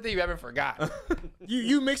name? The only thing you haven't forgot.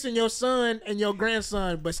 You mixing your son and your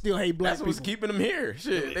grandson, but still hate black That's what's people. keeping them here.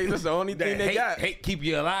 Shit, that's the only thing they got. Hate keep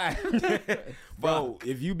you alive. Bro,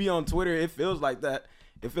 if you be on Twitter, it feels like that.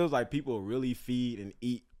 It feels like people really feed and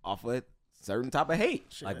eat off of certain type of hate.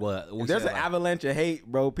 Like what? If there's an avalanche of hate,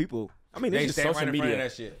 bro. People. I mean, They it's just stand social right in front of media.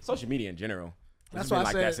 that shit. Social media in general. That's It's why been I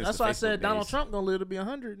like said. that since That's the why I Facebook said Donald days. Trump gonna live to be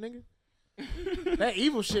 100, nigga. That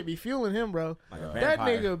evil shit be fueling him, bro. Like a That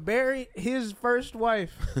vampire. nigga buried his first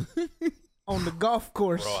wife on the golf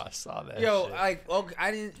course, Bro, I saw that. Yo, shit. like, okay,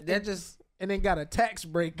 I didn't. That just. and then got a tax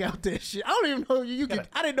break out that shit. I don't even know you could.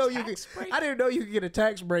 I didn't know you could. I didn't know you could get a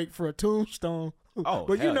tax break for a tombstone. Oh,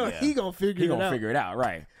 but you hell know yeah. he gonna figure He it gonna out. figure it out,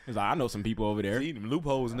 right? He's like, I know some people over there. See them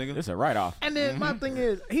loopholes, nigga. It's a write off. And then my thing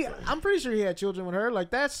is, I'm pretty sure he had children with her. Like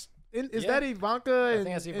is Yeah. that Ivanka I and,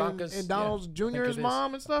 think that's Ivanka's, and Donald's yeah, I think Jr.'s it is.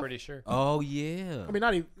 mom and stuff? Pretty sure. Oh yeah. I mean,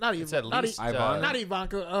 not It's at not, least Ivana? not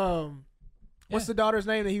Ivanka. What's Yeah. the daughter's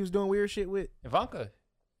name that he was doing weird shit with? Ivanka,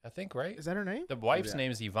 I think, right? Is that her name? The wife's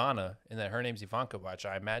name is Ivana, and then her name's Ivanka, which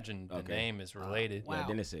I imagine the Okay. name is related. Wow. Yeah,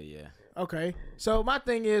 Dennis said, yeah. Okay. So my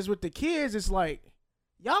thing is with the kids, it's like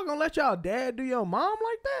y'all gonna let y'all dad do your mom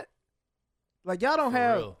like that? Like y'all don't For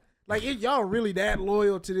have real. like if y'all really that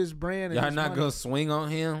loyal to this brand. And Y'all this not money, gonna swing on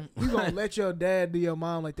him. You gonna let your dad do your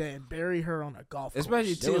mom like that and bury her on a golf course?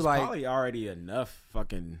 Especially There too, was like probably already enough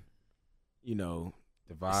fucking,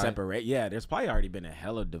 divide. separate. Yeah, there's probably already been a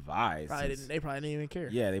hella divide. They probably didn't even care.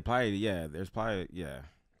 Yeah, there's probably,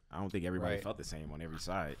 I don't think everybody Right. felt the same on every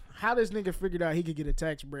side. How this nigga figured out he could get a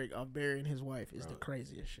tax break off burying his wife is the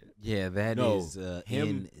craziest shit. Yeah, that No, is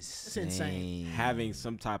him- insane. insane. Having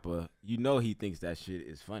some type of, he thinks that shit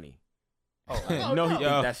is funny. Oh, Oh, He no. thinks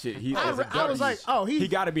that shit. I was like, oh, he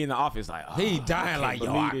got to be in the office like, oh, He I dying can't like, yo,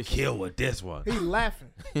 believe I this kill shit. with this one. he laughing.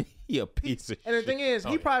 He a piece of And the shit. thing is, Oh,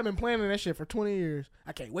 he yeah. probably been planning that shit for 20 years.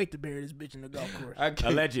 I can't wait to bury this bitch in the golf course. I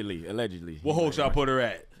can't- Allegedly. What hole should I put her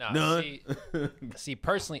at? No, None. see,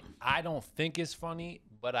 personally, I don't think it's funny,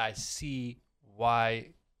 but I see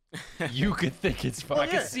why you could think it's funny. Oh, I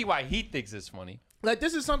yeah. can see why he thinks it's funny. Like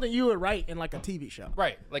this is something you would write in like a TV show.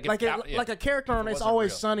 Right. Like, Like if, like a character on If it It's wasn't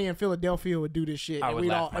Always real. Sunny in Philadelphia would do this shit, I and would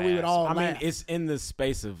we'd all laugh my and we would ass all I mean, laugh. it's in the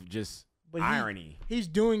space of just But irony. He's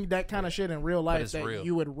doing that kind of shit in real life it's that real.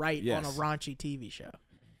 you would write Yes. on a raunchy TV show.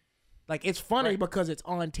 Like it's funny Right. because it's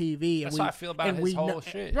on TV. And That's we, how I feel about and his we whole know-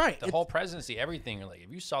 shit. Right. The it's- whole presidency, everything. You're like,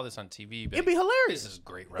 if you saw this on TV, it'd be hilarious. This is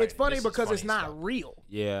great, right? It's funny This is because funny it's as not fuck. real.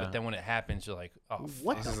 Yeah. But then when it happens, you're like, oh,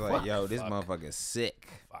 What fuck, This is the like, fuck? yo, this Fuck. motherfucker's sick.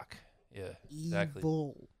 fuck. Yeah, exactly.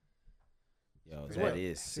 Evil. Yo, What? that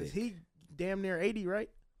is Cause sick. he damn near 80, right?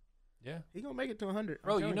 Yeah. He gonna make it to 100. I'm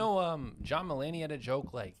Bro, you telling know, John Mulaney had a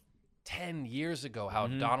joke like 10 years ago how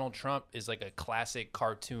Donald Trump is like a classic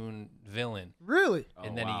cartoon villain. Really?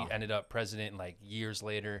 And then he ended up president like years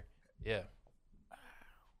later. Yeah.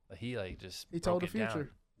 But he like just He told the broke it down.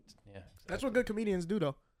 future. Yeah. That's what good comedians do,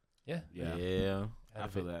 though. Yeah. Yeah. I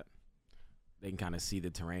Out feel of it. that. They can kind of see the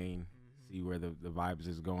terrain, see where the vibes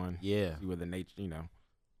is going, Yeah. see where the nature, you know.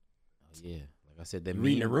 Yeah. Like I said, that You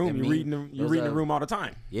read in the room, you read in the room all the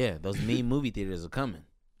time. Yeah, those mean movie theaters are coming.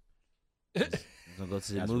 Just gonna go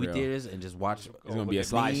to the That's movie real. theaters and just watch. It's gonna be a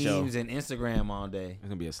memes slideshow. and Instagram all day. It's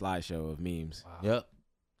gonna be a slideshow of memes, Wow. Yep.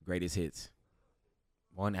 greatest hits,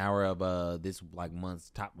 1 hour of this like month's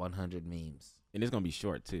top 100 memes. and it's gonna be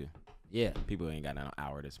short too. Yeah. People ain't got an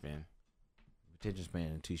hour to spend. Attention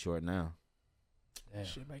span too short now. Damn.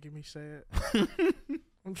 Shit making me sad.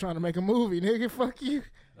 I'm trying to make a movie, nigga. Fuck you.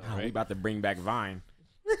 All We right. about to bring back Vine.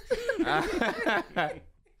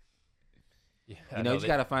 Yeah, You know, you just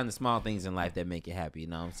gotta find the small things in life that make you happy. You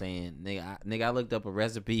know what I'm saying? Nigga, I looked up a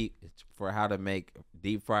recipe for how to make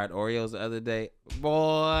deep fried Oreos the other day.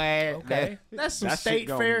 Boy. Okay. That's some That shit state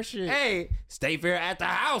gonna- fair shit. Hey, State Fair at the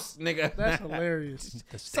house, nigga. That's hilarious.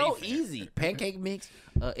 The so state fair. easy. Pancake mix,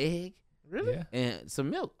 egg, Really? Yeah. and some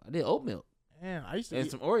milk. I did oat milk Man, I used to and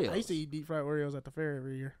eat, some Oreos. I used to eat deep fried Oreos at the fair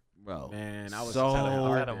every year. Bro. Man, I was So- telling I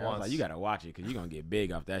Arthur, had 'em I was once. like, you gotta watch it because you're gonna get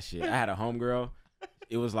big off that shit. I had a homegirl.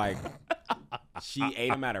 It was like she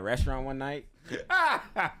ate them at a restaurant one night.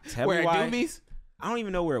 Tell Where me at why. Doomies? I don't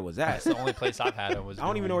even know where it was at. That's the only place I've had it was. I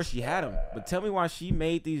don't even know where Doomies. she had them. But tell me why she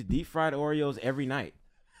made these deep fried Oreos every night.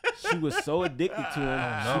 She was so addicted to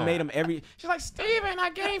them. Oh, She no. made them every. She's like, Steven, I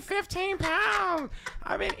gained 15 pounds.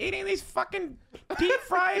 I've been eating these fucking deep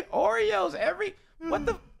fried Oreos every.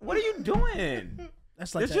 What are you doing?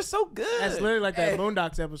 That's like It's that. just so good. That's literally like that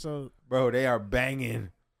Boondocks episode. Bro, they are banging.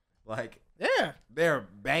 Like, Yeah, they're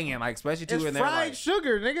banging. Like, especially too it's when they're fried like,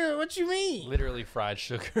 sugar, nigga. What you mean? Literally fried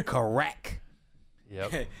sugar. correct.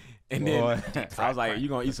 Yep. And Boy. then I was like, "You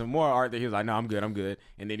gonna eat some more, Arthur?" He was like, "No, I'm good. I'm good."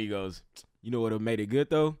 And then he goes, "You know what made it good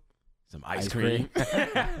though? Some ice cream."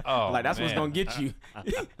 Oh, Like that's what's man. gonna get you.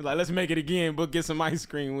 Like let's make it again, but get some ice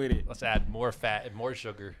cream with it. Let's add more fat and more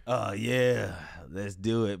sugar. Oh yeah, let's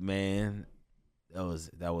do it, man. That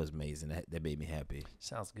was amazing. That made me happy.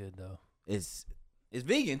 Sounds good though. It's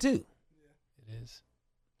vegan too. It is.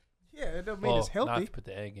 Yeah, it don't mean Well, it's not healthy. to put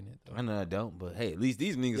the egg in it though. I know I don't, but hey, at least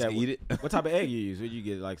these niggas Yeah, can eat it. What type of egg you use? Would you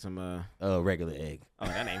get like some? Regular egg. Oh,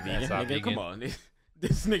 that ain't vegan. That's not Nigga, come vegan. on,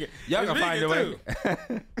 this nigga. Y'all it's can find a vegan,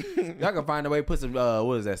 way. too. Y'all can find a way. Put some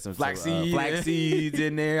what is that? Some Flax some, seed. flax seeds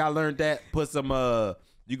in there. I learned that. Put some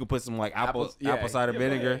you can put some like apple cider Yeah,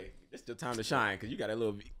 vinegar. but hey, it's still time to shine because you got a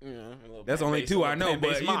little. A little That's only plant-based- two I know,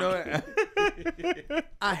 plant-based but you mind. know.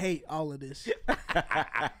 I hate all of this.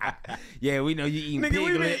 Yeah, we know you eating Nigga,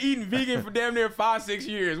 we've been piglet. eating vegan for damn near 5-6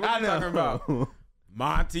 years. What I are you talking about? know.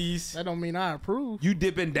 Monty's. That don't mean I approve. You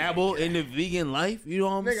dip and dabble in the vegan life. You know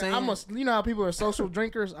what I'm Nigga, saying? you know how people are social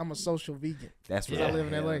drinkers? I'm a social vegan. That's Because I right. live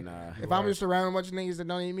in hell LA. nah. If I'm just around a bunch of niggas that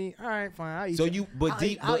don't eat meat, all right, fine. I'll eat So y'all. you, but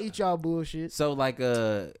deep, I'll but- eat y'all bullshit. So like, you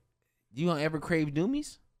don't ever crave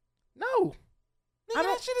Doomies? No. I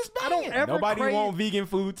don't, shit is I don't ever Nobody crave, want vegan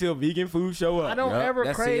food till vegan food show up. I don't Yup, ever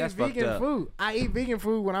that's- see, crave that's fucked vegan up. food. I eat vegan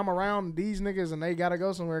food when I'm around these niggas and they gotta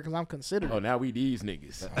go somewhere because I'm considerate. Oh, now we these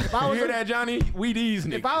niggas. If I You was hear a- that, Johnny? We these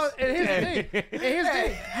niggas. If I was, and here's the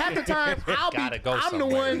thing, half the time Gotta go I'm the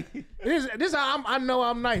somewhere. one. This is how I know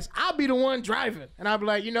I'm nice. I'll be the one driving, and I'll be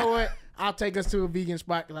like, you know what? I'll take us to a vegan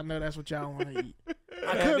spot because I know that's what y'all want to eat.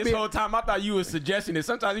 I Man, could this be. whole time I thought you was suggesting it.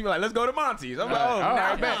 Sometimes you be like, let's go to Monty's. I'm like, oh, all now,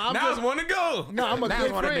 right, bet. now it's one to go. No, I'm a Now good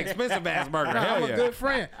it's one of them friend. expensive ass burger. No, Hell I'm yeah. a good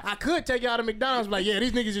friend. I could take y'all to McDonald's, but like, yeah,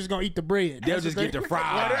 these niggas just gonna eat the bread. They'll That's just the get the thing.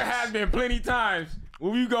 fries. Well, there has been plenty times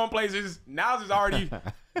when we go places. Now's is already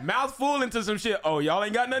mouth full into some shit. Oh, y'all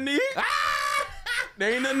ain't got nothing to eat?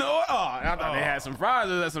 There ain't nothing to order. Oh, I thought they had some fries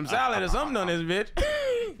or some salad or something on this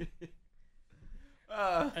bitch.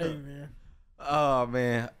 Hey man, Oh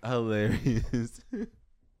man, hilarious.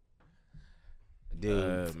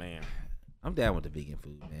 Dude, Man. I'm down with the vegan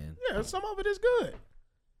food, man. yeah, some of it is good,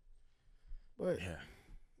 but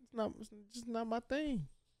Yeah. it's just not my thing.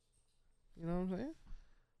 You know what I'm saying?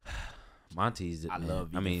 Monty's. I man, love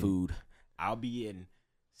vegan mean, food. I'll be in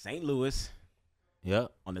St. Louis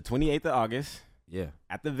Yep. on the 28th of August Yeah.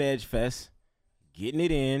 at the Veg Fest, getting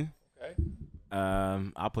it in. Okay.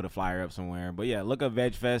 I'll put a flyer up somewhere. But yeah, look up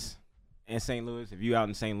Veg Fest in St. Louis. If you out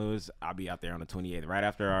in St. Louis, I'll be out there on the 28th, right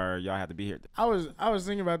after y'all have to be here. I was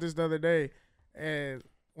thinking about this the other day, and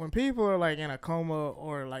when people are like in a coma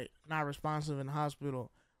or like not responsive in the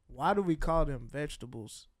hospital, why do we call them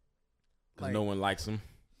vegetables? Because no one likes them.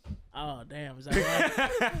 Oh damn! Is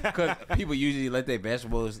that right? Because people usually let their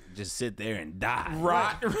vegetables just sit there and die.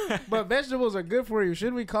 Right. But vegetables are good for you.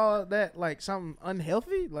 Should we call that like something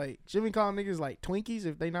unhealthy? Like, should we call niggas like Twinkies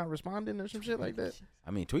if they not responding or some shit like that?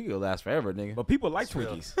 I mean, Twinkie will last forever, nigga. But people like It's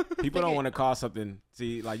real. Twinkies. People don't want to call something.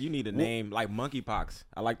 See, like you need a name like monkeypox.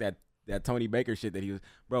 I like that Tony Baker shit that he was,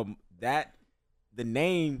 bro. That the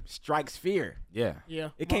name strikes fear. Yeah. Yeah.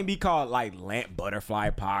 It can't be called like butterfly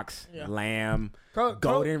pox, Yeah. lamb,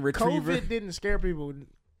 golden retriever. COVID didn't scare people. You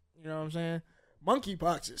know what I'm saying?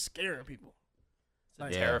 Monkeypox is scaring people. It's a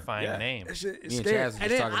Like, terrifying yeah. name. That shit is Me and scary. Chaz was And just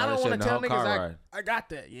then talking I about don't that want shit to in tell the whole niggas car I ride. got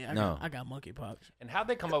that. Yeah, No. I got monkeypox. And how'd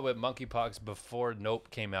they come up with monkeypox before Nope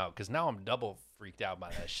came out? Because now I'm double freaked out by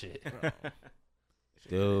that shit.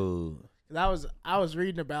 Dude. 'Cause I was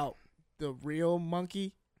reading about the real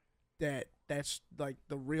monkey that's like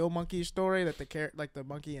the real monkey story that the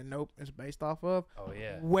monkey in Nope is based off of. Oh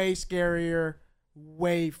yeah, Way scarier,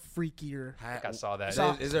 way freakier. I think I saw that.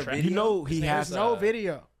 Is there Tra- video? You know he His name has is, There's no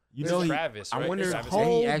video. You This know is he, Travis. I Right? wonder- It's There's Travis. That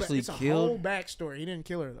he Whole actually it's a killed- whole backstory. He didn't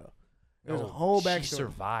kill her though. There's a No, whole She backstory.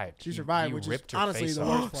 survived. She survived, He which is ripped her honestly face the off.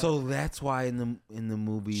 worst part. So that's why in the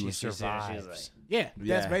movie She when she said she was like, survives. Yeah, that's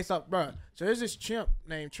Yeah. based off, bro. So there's this chimp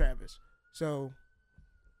named Travis. So,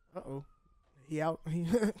 he out.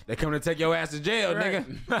 they coming to take your ass to jail, Right.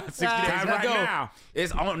 nigga. 60 days Time to right go. now.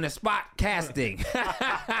 It's on the spot casting.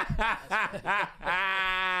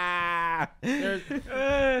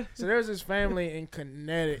 So there's this family in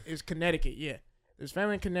Connecticut. It's Connecticut, yeah. This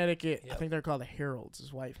family in Connecticut. I Yep. think they're called the Heralds.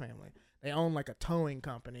 This white family. They own like a towing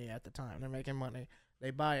company at the time. They're making money.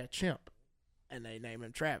 They buy a chimp, and they name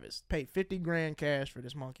him Travis. Paid 50 grand cash for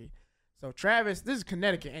this monkey. So Travis, this is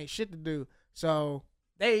Connecticut, ain't shit to do. So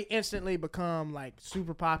they instantly become like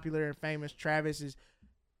super popular and famous. Travis is.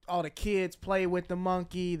 All the kids play with the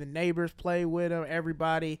monkey. The neighbors play with him.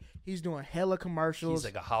 Everybody. He's doing hella commercials.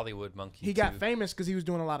 He's like a Hollywood monkey. He got too. famous because he was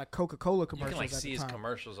doing a lot of Coca-Cola You commercials. can like at see the his time.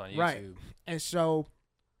 commercials on YouTube. Right. And so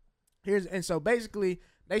basically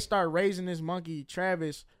they start raising this monkey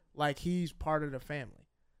Travis like he's part of the family.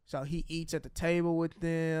 So he eats at the table with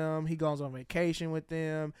them. He goes on vacation with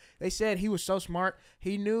them. They said he was so smart.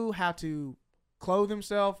 He knew how to clothe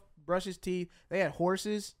himself, brush his teeth. They had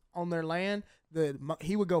horses on their land.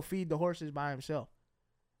 He would go feed the horses by himself,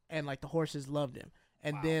 and like the horses loved him.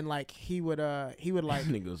 And then like he would like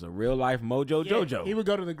Nigga was a real life Mojo yeah, Jojo. He would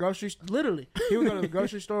go to the grocery literally. He would go to the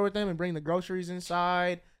grocery store with them and bring the groceries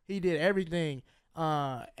inside. He did everything.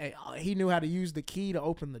 And he knew how to use the key to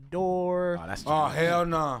open the door. Oh, that's oh hell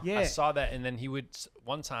no. Yeah. I saw that, and then he would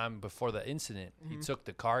one time before the incident, he Mm-hmm. took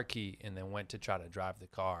the car key and then went to try to drive the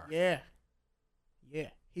car. Yeah.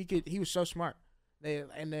 He was so smart.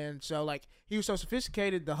 And then so like he was so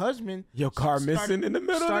sophisticated. The husband Your car started- missing in the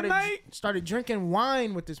middle of the night? Started drinking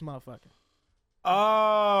wine with this motherfucker.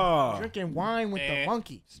 Oh. Drinking wine with the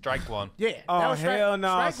monkey. Strike one. Yeah. that Oh, was strike- hell no.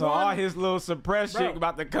 strike So one. all his little suppressed Bro. shit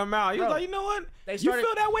about to come out. He was Bro. like, you know what? They You started-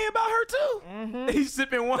 feel that way about her too? Mhm. He's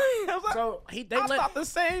sipping wine. I was like, So they I let thought the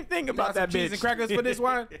same thing about that cheese bitch. and crackers for this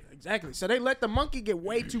wine? Exactly. So they let the monkey get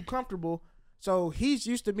way too comfortable. So he's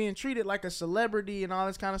used to being treated like a celebrity and all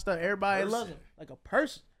this kind of stuff. Everybody loves him like a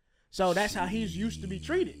person. So that's how he's used to be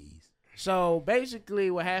treated. So basically,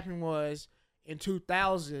 what happened was in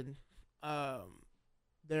 2000,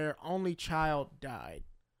 their only child died.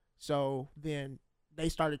 So then they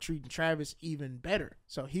started treating Travis even better.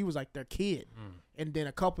 So he was like their kid. And then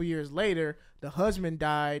a couple years later, the husband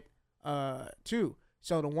died too.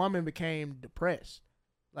 So the woman became depressed.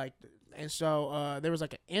 And so there was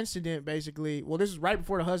like an incident basically. Well, this is right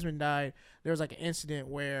before the husband died. There was like an incident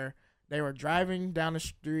where they were driving down the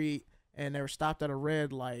street and they were stopped at a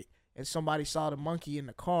red light, and somebody saw the monkey in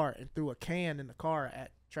the car and threw a can in the car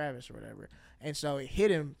at Travis or whatever. And so it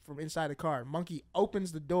hit him from inside the car. Monkey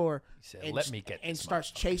opens the door He said, and, "Let me get and this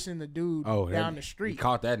starts chasing the dude Oh, down that- the street. He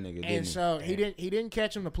caught that nigga, didn't And so he didn't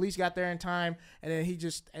catch him. The police got there in time, and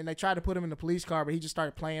then they tried to put him in the police car, but he just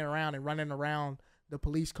started playing around and running around the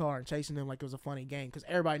police car and chasing them like it was a funny game because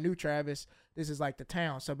everybody knew Travis. This is like the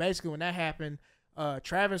town. So basically, when that happened,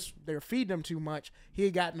 Travis, they were feeding him too much. He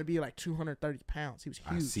had gotten to be like 230 pounds. He was huge.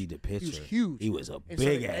 I see the picture. He was huge. He was a And so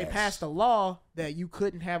big they ass. passed a law that you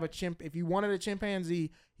couldn't have a chimp. If you wanted a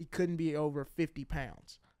chimpanzee, he couldn't be over 50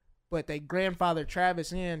 pounds. But they grandfathered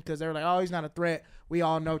Travis in because they were like, oh, he's not a threat. We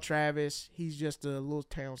all know Travis. He's just a little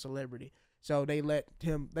town celebrity. So they let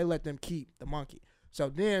them keep the monkey. So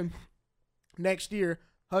then next year,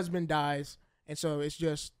 husband dies. And so it's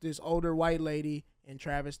just this older white lady and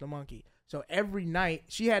Travis the monkey. So every night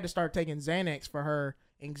she had to start taking Xanax for her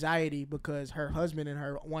anxiety because her husband and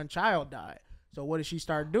her one child died. So what does she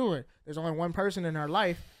start doing? There's only one person in her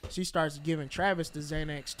life. She starts giving Travis the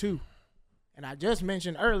Xanax too. And I just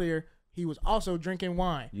mentioned earlier, he was also drinking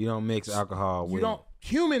wine. You don't mix alcohol with.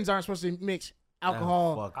 Humans aren't supposed to mix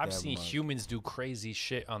alcohol. Fuck I've that seen much. humans do crazy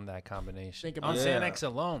shit on that combination. Think On about it. Xanax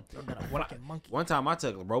alone. When I- Fucking monkey. One time I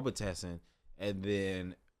took Robitussin, and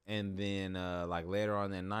then like later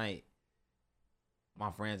on that night,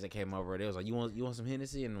 my friends that came over, they was like, "You want some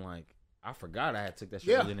Hennessy?" And like, I forgot I had took that shit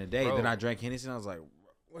Yeah. earlier in the day. Bro. Then I drank Hennessy, and I was like,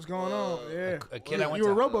 What's going on? Yeah. a kid I went you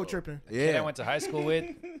were to- robo tripping. kid I went to high school with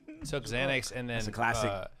took Xanax and then That's a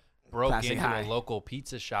classic- broke classic into high. a local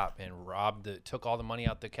pizza shop and took all the money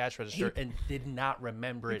out the cash register and did not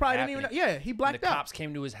remember He it probably happening. didn't even know. Yeah, he And blacked the out. cops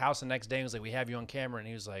came to his house the next day and was like, "We have you on camera," and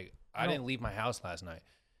he was like, "I No. didn't leave my house last night."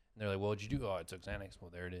 And they're like, "Well, what'd you do?" "Oh, I took Xanax."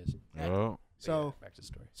 "Well, there it is." "Oh, So Back to the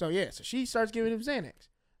story. So yeah, so she starts giving him Xanax,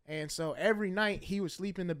 and so every night he would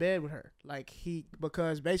sleep in the bed with her,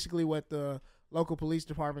 because basically what the local police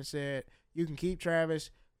department said, you can keep Travis,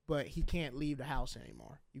 but he can't leave the house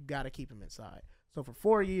anymore. You got to keep him inside. So for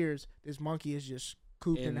 4 years, this monkey is just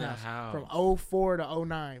cooped in the house. From 04 to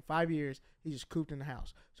 09, 5 years, he just cooped in the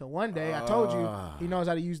house. So one day, I told you he knows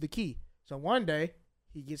how to use the key. So one day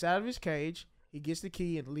he gets out of his cage. He gets the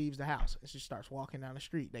key and leaves the house. And she starts walking down the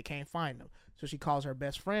street. They can't find him. So she calls her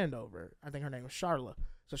best friend over. I think her name was Charla.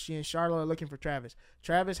 So she and Charla are looking for Travis.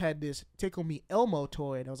 Travis had this Tickle Me Elmo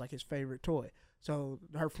toy that was like his favorite toy. So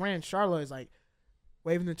her friend Charla is like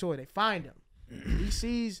waving the toy. They find him. He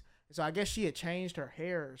sees. So I guess she had changed her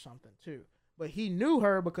hair or something too. But he knew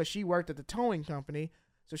her because she worked at the towing company.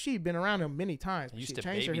 So she'd been around him many times. Used She to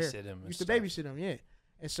changed her hair. babysit him and Used to stuff. babysit him, yeah.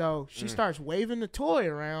 And so she starts waving the toy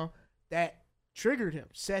around. That triggered him,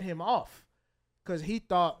 set him off, because he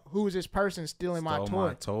thought, who is this person stealing my stole toy?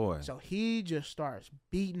 my toy." So he just starts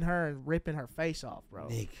beating her and ripping her face off, bro.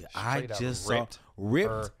 Nigga, I Straight up just ripped ripped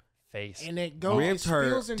her face. And it goes, it ripped her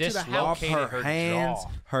spills into the house. off her her hands,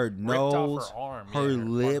 jaw. her Ripped nose, off her arm, her yeah, her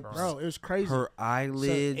lips, arm. Bro, it was crazy. her So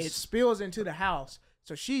eyelids. it spills into the house.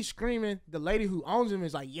 So she's screaming. The lady who owns him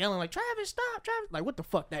is like yelling, like, Travis, stop, Travis. Like, what the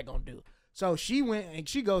fuck that gonna do? So she went and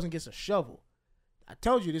she goes and gets a shovel. I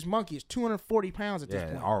told you this monkey is 240 pounds at this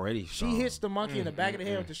Yeah, point. already She strong. hits the monkey in the back of the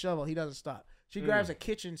head with the shovel. He doesn't stop. She grabs a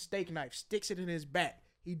kitchen steak knife, sticks it in his back.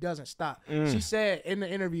 He doesn't stop. She said in the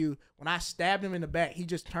interview, when I stabbed him in the back, he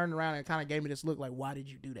just turned around and kind of gave me this look like, why did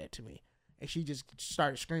you do that to me? And she just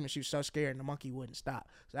started screaming. She was so scared, and the monkey wouldn't stop.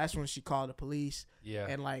 So that's when she called the police. Yeah.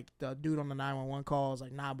 And like the dude on the 911 call was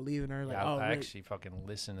like not believing her. Like, Yeah, oh, I really? actually fucking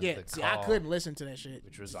listened to Yeah. the See, call. I couldn't listen to that shit.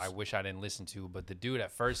 Which was I wish I didn't listen to, but the dude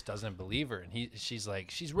at first doesn't believe her, and she's like,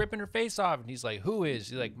 she's ripping her face off, and he's like, who is?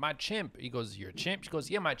 He's like, my chimp. He goes, your chimp? She goes,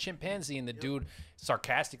 yeah, my chimpanzee. And the dude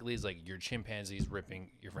sarcastically is like, your chimpanzee is ripping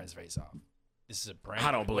your friend's face off. This is a prank.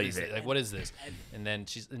 I don't Like, what believe is it. Like, what is this? And then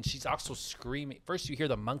she's also screaming. First, you hear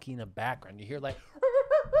the monkey in the background. You hear like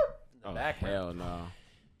in the Oh, background. hell no.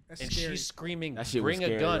 That's And scary. she's screaming, That shit was "Bring a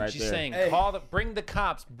scary gun!" right She's there. saying, Hey. bring the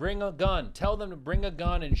cops, bring a gun. Tell them to bring a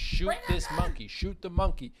gun and shoot this monkey. Shoot the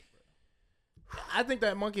monkey." I think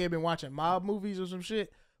that monkey had been watching mob movies or some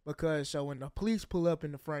shit, because so when the police pull up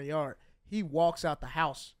in the front yard, he walks out the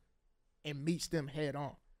house and meets them head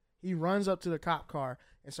on. He runs up to the cop car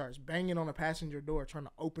and starts banging on the passenger door, trying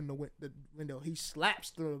to open the window. He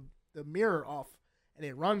slaps the mirror off and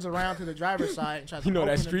then runs around to the driver's side and tries You to know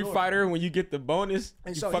open that the Street door. Fighter when you get the bonus,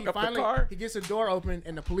 And you so fuck he up finally the car. he gets the door open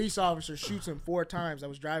and the police officer shoots him 4 times that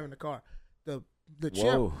was driving the car. The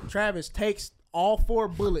Whoa. chimp Travis takes all 4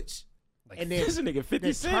 bullets Like, and then This nigga 50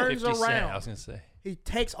 then Cent. turns 50 Cent, around. I was gonna say. He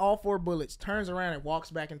takes all 4 bullets, turns around and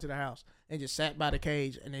walks back into the house and just sat by the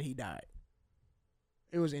cage, and then he died.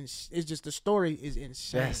 It was it's just the story is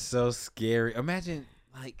insane. That's so scary. Imagine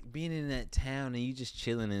like being in that town and you just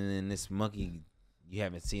chilling, and then this monkey you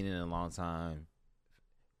haven't seen in a long time,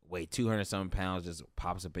 weigh 200-something pounds, just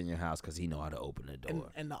pops up in your house because he know how to open the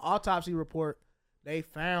door. And the autopsy report, they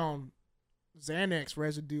found Xanax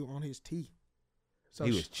residue on his teeth. So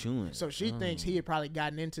he she, was chewing. so she thinks he had probably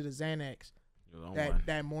gotten into the Xanax Oh,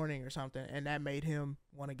 that morning or something, and that made him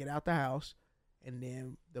want to get out the house. And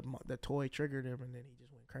then the toy triggered him, and then he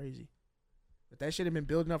just went crazy. But that shit had been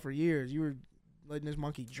building up for years. You were letting this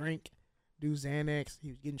monkey drink, do Xanax. He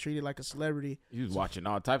was getting treated like a celebrity. He was watching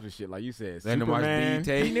all types of shit, like you said. Then to watch Superman.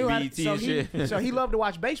 BET, He knew how. BET So and he, shit. so he loved to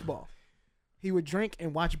watch baseball. He would drink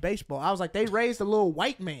and watch baseball. I was like, they raised a little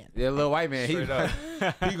white man. Yeah, little white man. He Straight up.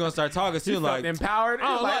 he gonna start talking to He him felt like empowered. He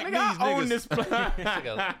I was don't like, like nigga, these I own niggas. this place. It's like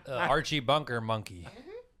a Archie Bunker monkey.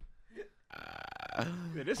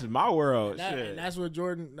 Yeah, this is my world. That- Shit. and that's what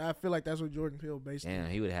Jordan. I feel like that's what Jordan Peele based damn,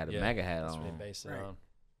 on. he would have had a Yeah, MAGA hat That's what on. they based it Right. on.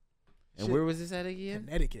 And Shit. where was this at again?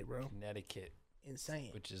 Connecticut, bro. Connecticut.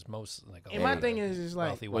 insane. which is most like. And my thing is like,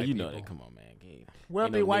 wealthy Well, white you know people. that. Come on, man. Ain't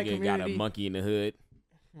wealthy no white nigga community. got a monkey in the hood.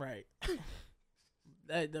 Right.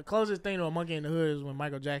 The closest thing to a monkey in the hood is when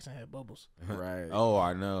Michael Jackson had bubbles. Right. Oh,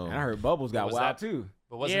 I know. And I heard Bubbles got Was wild that- too.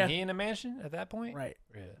 But wasn't Yeah. he in a mansion at that point? Right.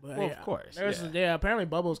 Yeah. But Well, yeah, of course. There's, Yeah. apparently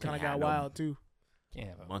Bubbles kind of Yeah, I got know. wild too. Can't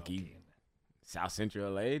have a Monkey. monkey. South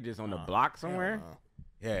Central LA, just on the Uh, block somewhere.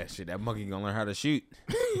 Yeah, shit, that monkey gonna learn how to shoot.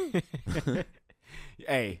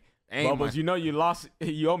 Hey, Ain't Bubbles, my- you know you lost.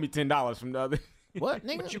 You owe me $10 from the other. What,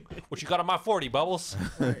 nigga? What you got on my 40, Bubbles?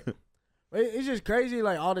 Right. But it's just crazy,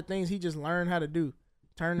 like all the things he just learned how to do.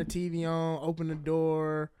 Turn the TV on, open the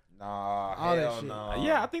door. Nah, All that hell shit. no.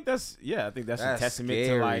 Yeah, I think that's a testament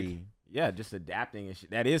to like just adapting and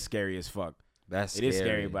shit. That is scary as fuck. That's It is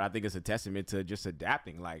scary, but I think it's a testament to just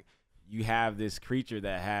adapting. Like you have this creature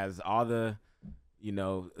that has all the,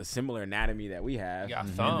 a similar anatomy that we have. You got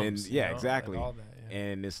And thumbs. then, you yeah, know, exactly. and all that, yeah.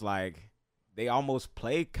 And it's like they almost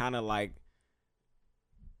play kind of like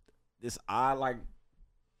this odd, like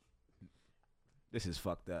this is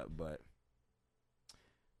fucked up, but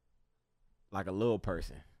like a little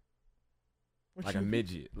person, What like you- a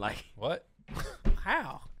midget, like What?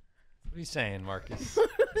 How? What are you saying, Marcus?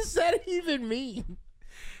 What does that even mean?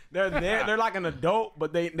 they're like an adult,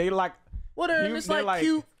 but they like. Well, they're in Hu- this they're like like-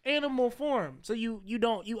 cute animal form, so you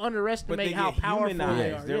But underestimate they how get powerful they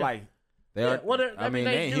humanized. are. They're yeah. like they Yeah, are. well, I mean,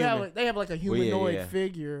 they ain't do human. have they have like a yeah, humanoid yeah.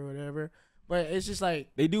 figure or whatever, but it's just like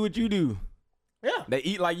they do what you do. yeah, They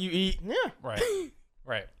eat like you eat. yeah. Right.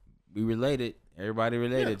 Right. We related. Everybody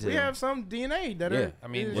related to we them. have some DNA that Yeah. are. I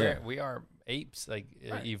mean, is- we are apes, like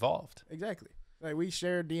Right. evolved. exactly like we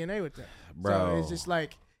share DNA with them, Bro. So it's just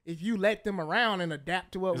like if you let them around and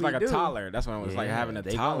adapt to what It's we like do, a toddler. That's what it was like Yeah, having a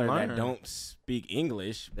they toddler gonna that learn. don't speak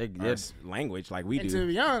English They- or yeah. language like we and do. to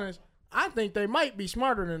be honest, I think they might be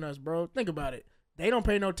smarter than us, bro. Think about it. They don't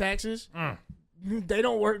pay no taxes. They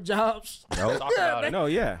don't work jobs. Nope. Talk about it. No,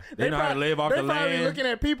 yeah. They know how to prob- live off they the probably land. looking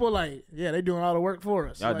at people like, yeah, they doing all the work for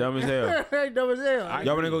us. Y'all Like, dumb as hell. they dumb as hell.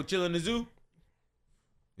 Y'all wanna go chill in the zoo?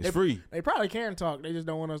 It's They- free. They probably can talk. They just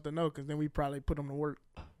don't want us to know because then we probably put them to work.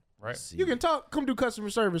 Right. You can talk. Come do customer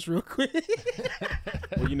service real quick.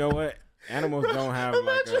 Well, you know what? Animals don't have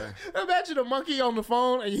like a. Imagine a monkey on the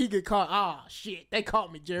phone and he get caught. Ah, shit. They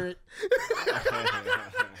caught me, Jared.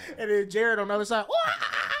 And then Jared on the other side.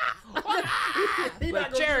 He not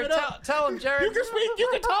Like, gonna Jared, give it up. tell him, Jared. You can speak. You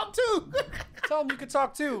can talk too. Tell him you can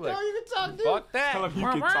talk too. Like, No, you can talk too. fuck that. Tell 'em you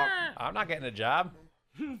can talk. I'm not getting a job.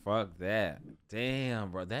 Fuck that.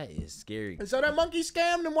 Damn, bro, that is scary. And so that monkey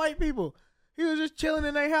scammed them white people. He was just chilling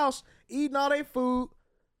in their house, eating all their food,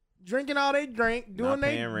 drinking all they drink, doing Not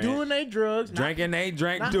paying rent. they drugs. not- Drinking they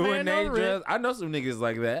drink, not doing paying no they rent. drugs. I know some niggas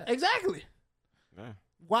like that. Exactly. Yeah.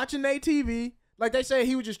 Watching their TV. Like they say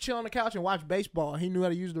he would just chill on the couch and watch baseball. He knew how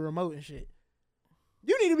to use the remote and shit.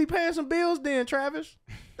 You need to be paying some bills then, Travis.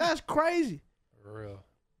 That's crazy. For real.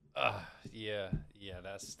 Yeah,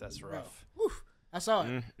 that's rough. Whew. I saw it.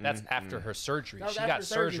 Mm, That's after her surgery. That was She after got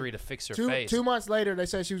surgery. surgery to fix her Two face. 2 months later, they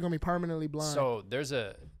said she was gonna be permanently blind. So there's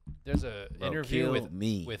a Bro, interview kill with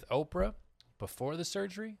me. with Oprah before the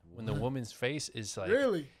surgery when the woman's face is like,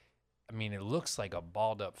 really, I mean, it looks like a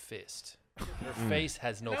balled up fist. Her face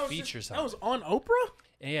has no That was features just- on that was it. on Oprah.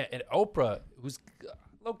 And yeah, and Oprah, who's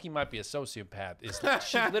Loki might be a sociopath, is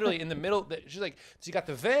she's literally in the middle. She's like, she got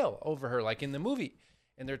the veil over her, like in the movie,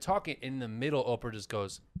 and they're talking in the middle. Oprah just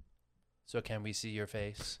goes, "So can we see your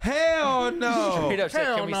face?" Hell no. Straight up said,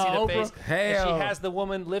 Hell "Can we no, see the Oprah. face?" And Hell. she has the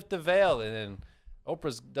woman lift the veil, and then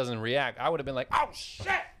Oprah doesn't react. I would have been like, "Oh shit!"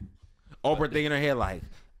 Oprah thinking in her head like,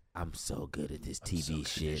 I'm so good at this TV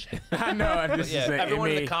shit. I know. This Yeah, is a everyone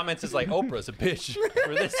in MA. the comments is like, "Oprah's a bitch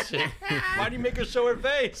for this shit. Why do you make her show her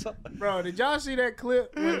face?" Bro, did y'all see that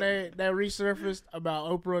clip when that resurfaced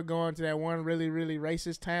about Oprah going to that one really, really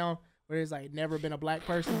racist town where there's like never been a black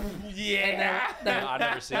person? Yeah, no, I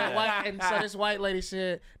never seen that. White, and so this white lady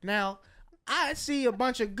said, "Now, I see a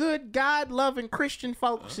bunch of good, God-loving Christian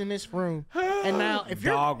folks in this room, and now if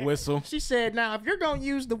you're," Dog whistle. she said, "Now if you're gonna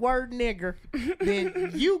use the word nigger,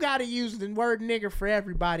 then you got to use the word nigger for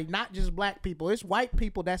everybody, not just black people. It's white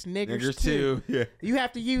people that's niggers, Niggas too. too. Yeah. You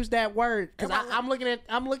have to use that word because I'm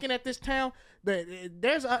looking at this town.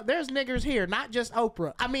 There's niggers here, not just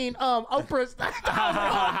Oprah. I mean, Oprah's.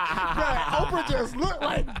 Oprah just looked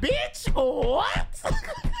like bitch. What?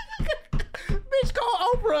 Bitch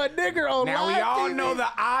called Oprah a nigger on Now we live all TV. know the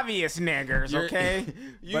obvious niggers, okay?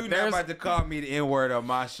 You But not there's- about to call me the N-word on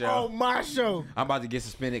my show. on my show. I'm about to get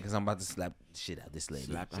suspended because I'm about to slap the shit out of this lady.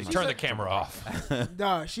 Turn the camera off.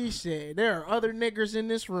 Dog, she said there are other niggers in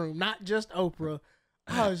this room, not just Oprah.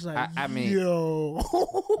 I was like, I mean- yo,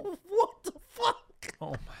 what the fuck?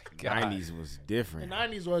 Oh my God. 90s was The different.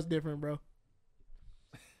 90s was different, bro.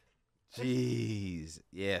 Jeez,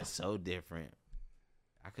 yeah, so different.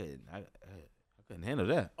 I couldn't handle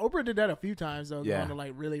that. Oprah did that a few times though, Yeah. going to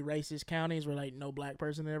like really racist counties where like no black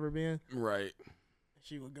person had ever been. Right.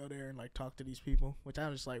 She would go there and like talk to these people, which I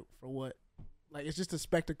was just like, for what? Like it's just a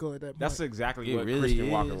spectacle at that point. That's exactly It what really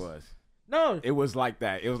Christian Walker is. was. no, It was like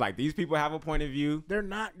that. It was like these people have a point of view. they're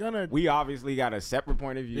not gonna. We obviously got a separate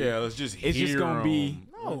point of view. let's just. It's just gonna be,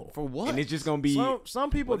 No, for what? and it's just gonna be. some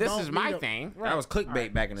people. Well, this don't is my need a- thing. Right. That was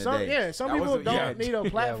clickbait back in the Some, day. yeah, some That people was a- don't yeah. need a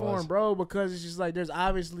was. platform, bro, because it's just like there's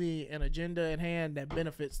obviously an agenda at hand that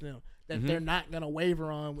benefits them that they're not gonna waver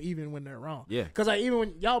on even when they're wrong. Yeah. Because like even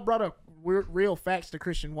when y'all brought up real facts to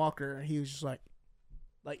Christian Walker, and he was just like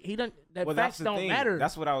he doesn't. That Well, facts that's the don't thing. matter.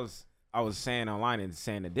 That's what I was saying online and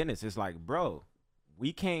saying to Dennis. It's like, bro,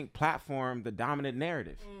 we can't platform the dominant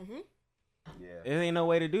narrative. Mm-hmm. It ain't no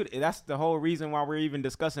way to do it. That's the whole reason why we're even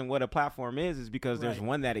discussing what a platform is because there's Right.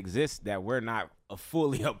 one that exists that we're not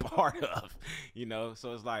fully a part of, you know?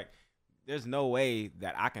 So it's like, there's no way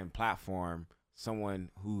that I can platform someone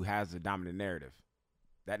who has a dominant narrative.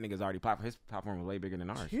 That nigga's already platform. His platform was way bigger than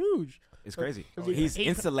ours. Huge. It's crazy. 'Cause He's he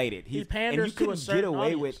insulated. he And panders you to a couldn't certain get away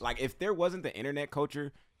audience. with, like, if there wasn't the internet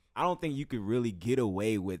culture, I don't think you could really get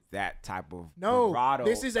away with that type of No, bravado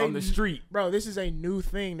this is on the street. bro. This is a new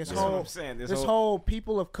thing. This That's whole what I'm saying. this whole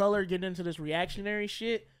people of color getting into this reactionary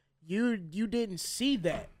shit. You didn't see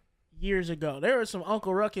that years ago. There were some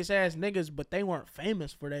Uncle Ruckus ass niggas, but they weren't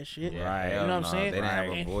famous for that shit. Right. You know what I'm saying? They didn't have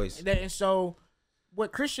a And- voice. and so,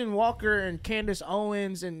 what Christian Walker and Candace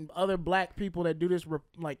Owens and other black people that do this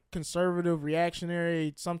like conservative,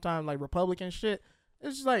 reactionary, sometimes like Republican shit,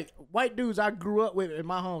 it's just like white dudes I grew up with in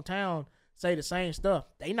my hometown say the same stuff.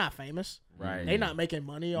 They not famous. Right. They not making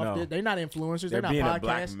money off No. this. They not influencers. They're They're being not a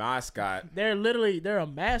black podcasts. mascot. They're a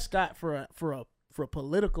mascot for a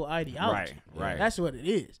political ideology. Right. That's what it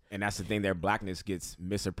is. And that's the thing. Their blackness gets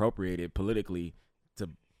misappropriated politically to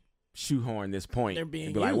shoehorn this point. They're being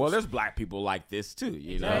and be like, well, used. there's black people like this too.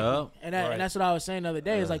 You know. Exactly. And Right. and that's what I was saying the other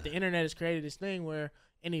day. Is like the internet has created this thing where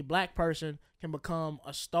any black person can become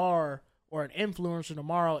a star or an influencer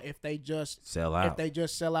tomorrow if they just Sell out.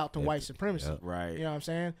 sell out to white supremacy. Yep. Right. You know what I'm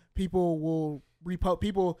saying? People will repost.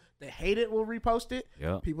 People that hate it will repost it.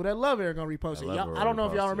 Yep. People that love it are gonna repost it. love it Y'all, will I don't know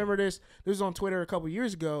if y'all repost it. remember this. This was on Twitter a couple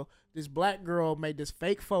years ago. This black girl made this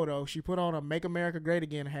fake photo. She put on a "Make America Great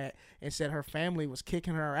Again" hat and said her family was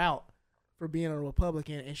kicking her out for being a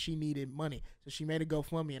Republican and she needed money. So she made a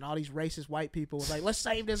GoFundMe and all these racist white people was like, let's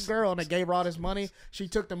save this girl. And they gave her all this money. She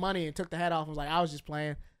took the money and took the hat off and was like, I was just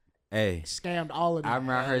playing. Hey, Scammed all of them. I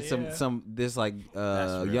remember I heard Yeah. some this like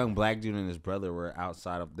That's real. young black dude and his brother were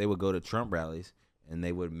outside of. They would go to Trump rallies and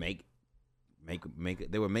they would make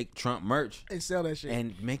Trump merch and sell that shit.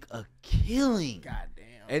 and make a killing. God damn.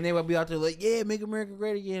 And they would be out there like, yeah, make America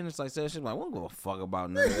great again. It's like, so shit. I'm like, we don't give a fuck about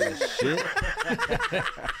none of that shit.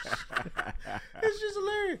 It's just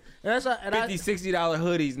hilarious. And that's and $50, $60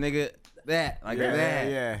 hoodies, nigga. That, like Yeah.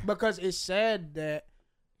 that. Yeah. because it's sad that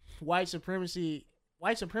white supremacy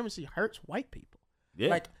hurts white people. Yeah.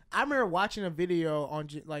 Like I remember watching a video on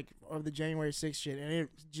of the January 6th shit, and it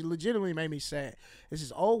legitimately made me sad. It's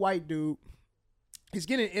this old white dude. He's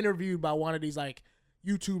getting interviewed by one of these like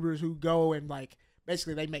YouTubers who go and like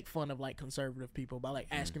basically they make fun of like conservative people by like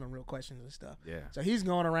asking them real questions and stuff. Yeah. So he's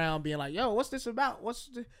going around being like, "Yo, what's this about?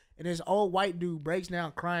 And this old white dude breaks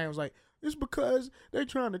down crying. Was like, "It's because they're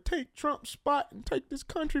trying to take Trump's spot and take this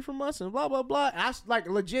country from us and blah blah blah." And I like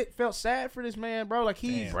legit felt sad for this man, bro. Like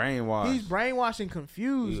he's Brainwashed. he's brainwashed and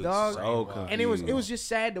confused, dog. So confused. And it was just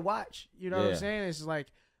sad to watch. You know what Yeah. I'm saying? It's like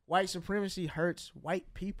white supremacy hurts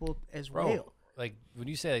white people as Bro, well. like when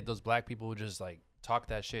you say like those black people who just like talk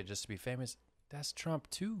that shit just to be famous, that's Trump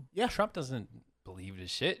too. Yeah. Trump doesn't believe this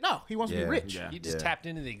shit. No, he wants to Yeah. be rich. Yeah. He just Yeah. tapped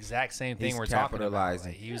into the exact same thing He's we're talking about.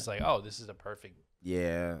 capitalizing. Like, he was like, "Oh, this is a perfect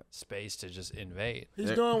Yeah. space to just invade." He's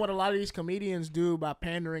They're- doing what a lot of these comedians do by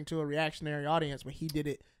pandering to a reactionary audience, but he did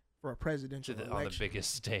it for a To presidential on the election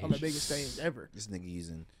biggest stage. on the biggest stage ever. This nigga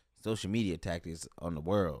using social media tactics on the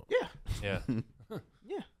world. Yeah. Yeah.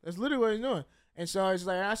 Yeah, that's literally what he's doing. And so it's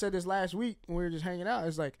like I said this last week when we were just hanging out.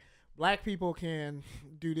 It's like black people can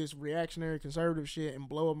do this reactionary conservative shit and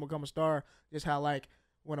blow up and become a star. Just how like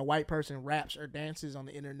when a white person raps or dances on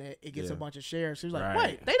the internet, it gets a Yeah. bunch of shares. So he's like, Right.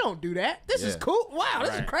 wait, they don't do that. This is Yeah. cool. Wow,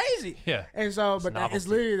 this is Right. crazy. Yeah. And so, It's but it's novelty.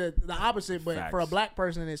 literally the opposite. But for a Facts. black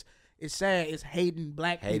person, it's sad. It's hating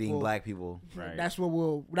black Hating people. black people. Right. That's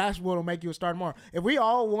what'll make you a star tomorrow. If we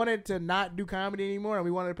all wanted to not do comedy anymore and we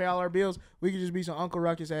wanted to pay all our bills, we could just be some Uncle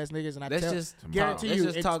Ruckus ass niggas. And Let's just guarantee let's you,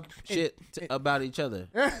 just it's- talk shit about each other.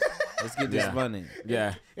 Let's get this Yeah. money.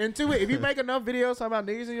 Yeah. In 2 weeks, if you make enough videos talking about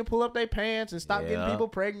niggas need to pull up their pants and stop getting Yeah. people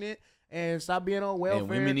pregnant and stop being on welfare. And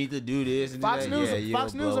women need to do this. And Fox do that. News, Yeah,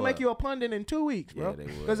 Fox you'll News will blow make up. you a pundit in 2 weeks, bro. Yeah, they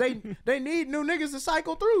would. Because they need new niggas to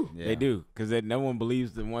cycle through. Yeah. They do, because no one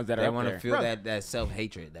believes the ones that They are up want to there. feel Bro. that self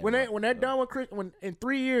hatred. When they're done with when in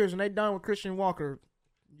 3 years when they're done with Christian Walker,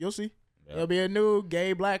 you'll see. Yeah. There'll be a new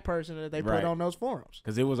gay black person that they put Right. on those forums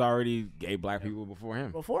Because it was already gay black people before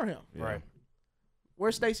him. before him. Yeah. Right.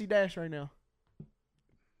 Where's Stacey Dash right now? I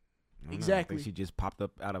don't know. I Exactly. think she just popped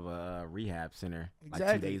up out of a rehab center like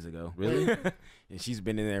Exactly. 2 days ago. Really? And she's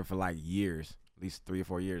been in there for like years, at least 3 or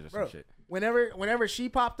 4 years or Bro. some shit. Whenever she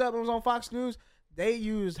popped up and was on Fox News, they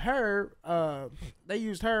used her. They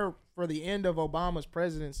used her for the end of Obama's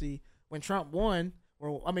presidency when Trump won.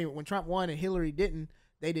 When Trump won and Hillary didn't,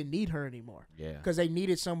 they didn't need her anymore Yeah. because they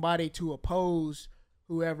needed somebody to oppose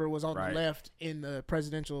whoever was on Right. the left in the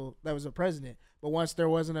presidential that was a president. But once there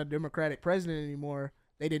wasn't a Democratic president anymore,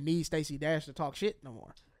 they didn't need Stacey Dash to talk shit no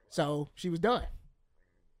more. So she was done.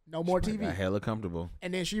 No more Got TV. hella comfortable.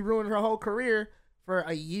 And then she ruined her whole career for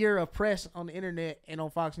a year of press on the internet and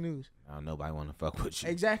on Fox News. Nobody want to fuck with you.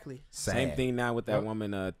 Exactly. Same Sad. thing now with that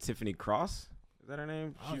woman, Tiffany Cross. Is that her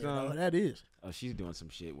name? I don't even know who that is. She's doing some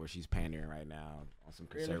shit where she's pandering right now on some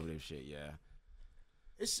Really? conservative shit. Yeah.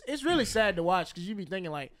 It's really sad to watch because you be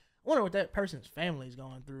thinking like, I wonder what that person's family is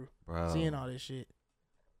going through, Bro. seeing all this shit.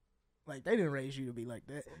 Like they didn't raise you to be like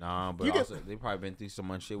that. Nah, but You also they probably been through so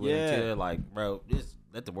much shit with Yeah. it too. Like, bro, just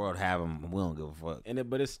let the world have them. We don't give a fuck.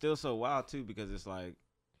 But it's still so wild too because it's like,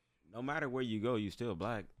 no matter where you go, you still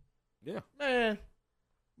black. Man,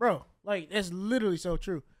 bro, like that's literally so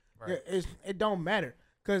true. Right. It don't matter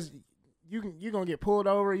because you're gonna get pulled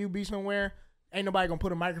over. You be somewhere. Ain't nobody gonna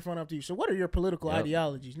put a microphone up to you. So what are your political Yep.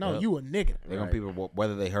 ideologies? No, Yep. you a nigga. They're gonna Right. people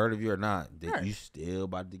whether they heard of you or not. That Right. you still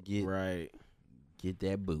about to get Right.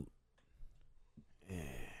 that boot.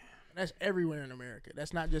 That's everywhere in America.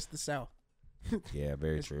 That's not just the South. Yeah,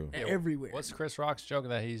 very It's true. Yeah, everywhere. What's Chris Rock's joke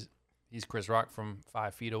that he's Chris Rock from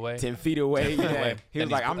 5 feet away? 10 feet away. 10 feet Yeah. away. He was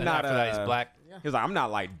And like, he's- I'm and not after that, he's black. He was like, I'm not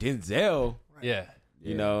like Denzel, Right. Yeah.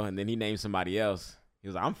 you know. And then he named somebody else. He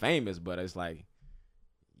was like, I'm famous, but it's like,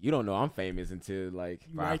 you don't know I'm famous until like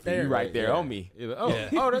You 5 right feet. there. You right there Yeah. on me. He was like, oh, Yeah.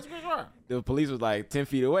 Oh, that's Chris Rock. the police was like 10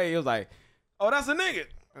 feet away. He was like, oh, that's a nigga.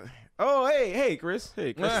 Oh, hey, Chris.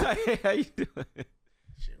 Hey, Chris. How you doing?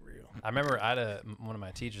 Shit real. I remember I had one of my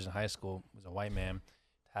teachers in high school was a white man.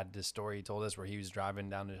 Had this story he told us where he was driving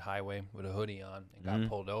down the highway with a hoodie on and got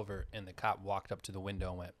pulled over, and the cop walked up to the window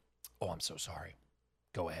and went, "Oh, I'm so sorry.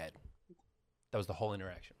 Go ahead." That was the whole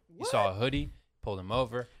interaction. He saw a hoodie, pulled him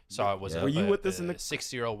over, saw it was Yeah. a, Were you a- with us in a the-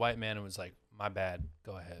 60-year-old white man and was like, "My bad.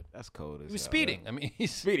 Go ahead." That's cold as He was hell. speeding. I mean,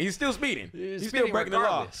 he's Speeding. He's still speeding. He's still speeding breaking the law.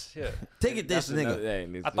 regardless. Yeah. Take it, this That's another- nigga. yeah,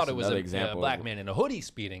 and it's I thought just it was another a example black of- man in a hoodie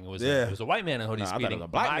speeding. It was Yeah. it was a white man in a hoodie No, I thought it speeding. was a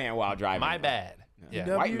black My- man while driving. My bad. Yeah.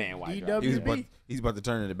 Yeah. White man while driving. He's about to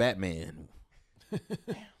turn into Batman.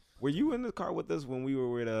 Were you in the car with us when we were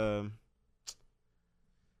with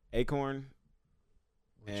Acorn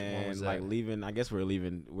Which one and was like that? leaving? I guess we were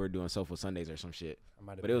leaving. We were doing Soulful Sundays or some shit. I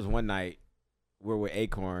might have But it was one night we're with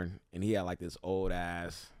Acorn and he had like this old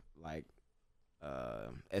ass like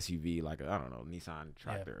SUV, like I don't know, Nissan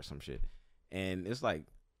tractor or some shit. And it's like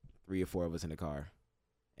 3 or 4 of us in the car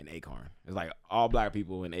in Acorn. It's like all black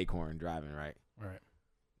people in Acorn driving, right? right.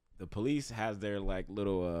 The police has their like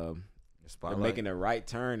little they're Spotlight. making a right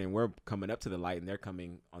turn and we're coming up to the light and they're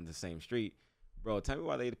coming on the same street. Bro, tell me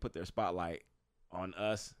why they put their spotlight on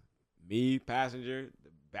us, me, passenger, the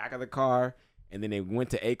back of the car, and then they went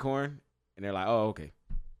to Acorn and they're like, oh, okay.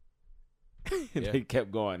 And Yeah. they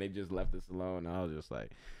kept going. They just left us alone. And I was just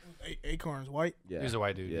like, Acorn's white. yeah. He was a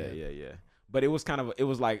white dude. Yeah. But it was it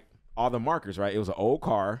was like all the markers, right? It was an old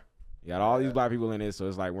car. You got all these black people in it. So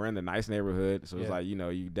it's like, we're in the nice neighborhood. So it's Yeah. like, you know,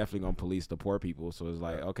 you definitely going to police the poor people. So it's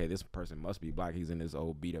like, okay, this person must be black. He's in this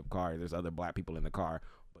old beat up car. There's other black people in the car,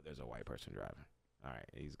 but there's a white person driving. All right.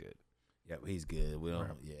 He's good. Yeah, he's good. We don't.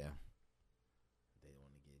 Right. Yeah. They don't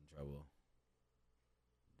want to get in trouble.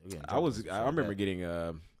 They'll get in I trouble for was, shit I like remember that. getting,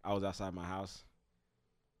 I was outside my house.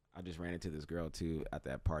 I just ran into this girl too at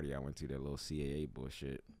that party I went to, that little CAA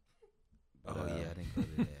bullshit. Oh But, yeah, I didn't go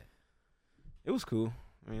to that. It was cool.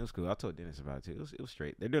 I mean, it was cool. I told Dennis about it too. It was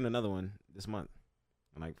straight. They're doing another one this month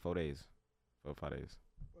in like 4 days, 4 or 5 days.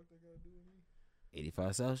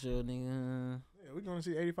 85 South Show, nigga. Yeah, we're going to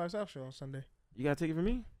see 85 South Show on Sunday. You got a ticket for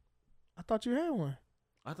me? I thought you had one.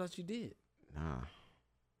 I thought you did. Nah,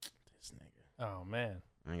 This nigga. Oh man.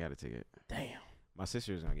 I ain't got a ticket. Damn. My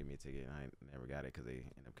sister was gonna give me a ticket, and I never got it because they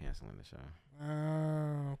ended up canceling the show.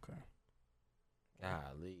 Okay.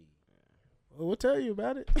 Golly. Well, we'll tell you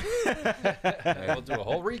about it. We'll do a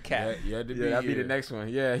whole recap. You had to Yeah, that'd be the next one.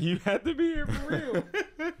 Yeah, you had to be here for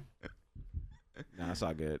real. Nah, it's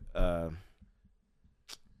all good.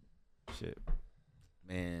 Shit.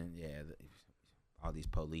 Man, yeah. All these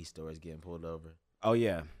police stories getting pulled over. Oh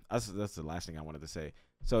yeah, that's the last thing I wanted to say.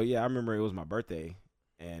 So yeah, I remember it was my birthday,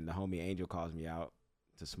 and the homie Angel calls me out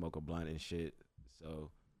to smoke a blunt and shit.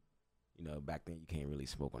 So, you know, back then you can't really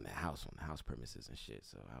smoke on the house premises and shit.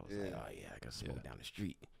 So I was like, oh yeah, I can smoke down the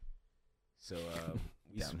street. So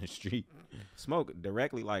we Down the street. smoke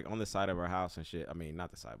directly like on the side of our house and shit. I mean,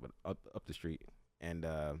 not the side, but up the street. And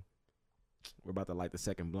we're about to light the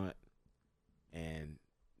second blunt, and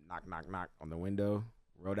knock, knock, knock on the window.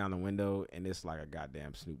 Roll down the window, and it's like a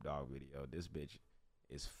goddamn Snoop Dogg video. This bitch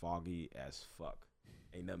is foggy as fuck.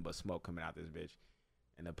 Ain't nothing but smoke coming out this bitch.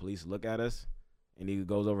 And the police look at us, and he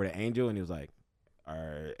goes over to Angel, and he was like,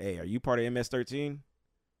 hey, are you part of MS-13?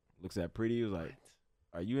 Looks at Pretty, he was like,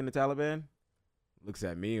 are you in the Taliban? Looks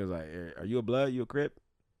at me, he was like, are you a Blood? You a Crip?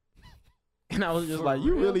 And I was just like,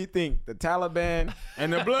 you really think the Taliban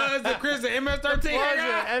and the Bloods, the Crips, the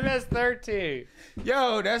MS-13? MS-13.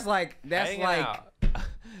 Yo, that's like Hanging out.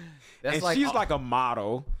 And she's like a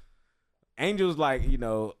model. Angel's like, you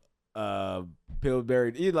know,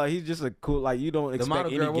 Pillsbury. He's just a cool, like, you don't the expect model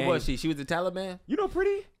any girl. What gang. was she? She was the Taliban. You know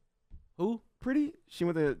Pretty? Who? Pretty? She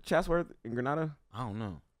went to Chatsworth in Grenada. I don't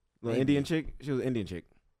know. Little Maybe. Indian chick. She was an Indian chick.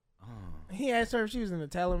 Oh. He asked her if she was in the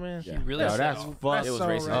Taliban. Yeah. Really? Yo, said- that's oh, fucked. That's It was so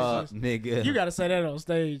racist. Nigga. You got to say that on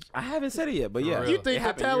stage. I haven't said it yet, but yeah. For real. You It think the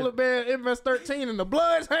happened years- Taliban, MS-13, and the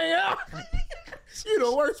Bloods hang out? You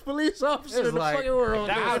the worst police officer It's in the like, fucking world.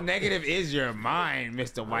 How dude. negative is your mind,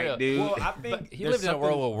 Mr. White Real. dude? Well, I But think he there's lived in a something-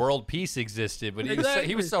 world where world peace existed, but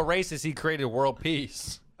he was so racist he created world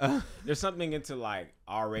peace. There's something into like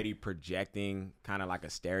already projecting kind of like a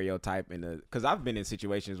stereotype because I've been in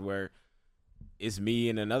situations where it's me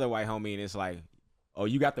and another white homie, and it's like, oh,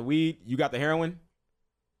 you got the weed, you got the heroin,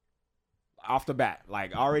 off the bat,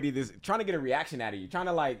 like already this trying to get a reaction out of you, trying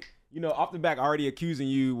to like, you know, off the back already accusing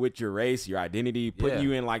you with your race, your identity, putting Yeah.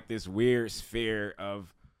 you in like this weird sphere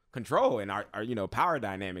of control and our you know, power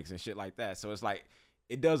dynamics and shit like that. So it's like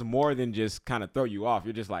it does more than just kind of throw you off.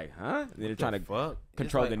 You're just like, huh? And then they're trying to fuck?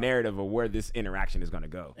 control It's the like- narrative of where this interaction is going to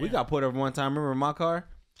go. We got pulled over one time. Remember in my car?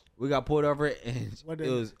 We got pulled over, and What it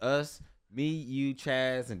did- was us, me, you,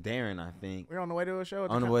 Chaz, and Darren, I think. We're on the way to a show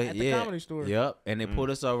at On the, the way, at the yeah. comedy store. Yep. And they pulled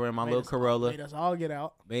us over in my little Corolla. Made us all get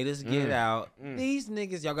out. Made us get out. These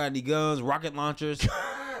niggas, y'all got any guns, rocket launchers?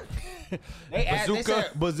 They said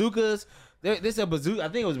bazookas. They said bazooka. I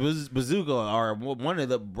think it was bazooka or one of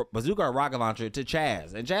the bazooka or rocket launcher to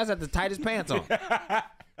Chaz, and Chaz had the tightest pants on.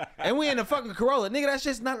 And we in the fucking Corolla, nigga. That's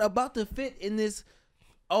just not about to fit in this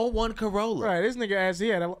 01 Corolla. Right, this nigga asked he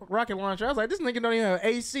had a rocket launcher. I was like, this nigga don't even have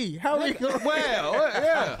AC. How he gonna Well,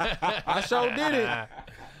 yeah, I sure did it.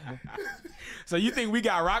 So you think we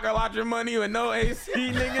got rocket launcher money with no AC,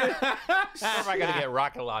 nigga? Where am I gonna get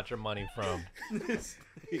rocket launcher money from?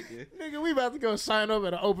 Nigga, we about to go sign up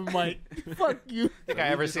at an open mic. Fuck you. Think I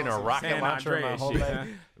ever seen a rocket San launcher in my Andreas whole shit, life? huh?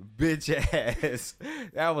 Bitch ass.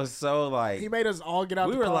 That was so like. He made us all get out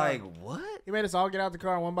We the were car. like, what? He made us all get out the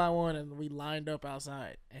car one by one, and we lined up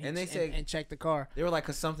outside. And they said- and checked the car. They were like,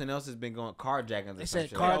 cause something else has been going carjacking. They said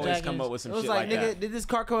They car- always come Carjackings. up with some It was shit like, like nigga, that. did this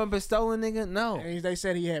car come up and stolen, nigga? No. And they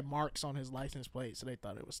said he had marks on his license plate, so they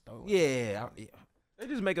thought it was stolen. Yeah. They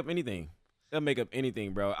just make up anything. They'll make up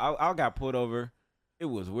anything, bro. I got pulled over. It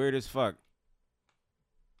was weird as fuck.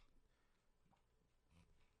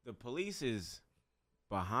 The police is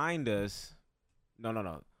behind us.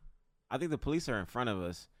 No. I think the police are in front of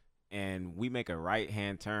us, and we make a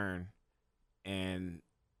right-hand turn and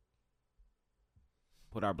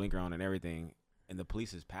put our blinker on and everything, and the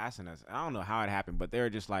police is passing us. I don't know how it happened, but they were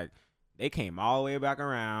just like, they came all the way back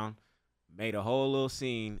around, made a whole little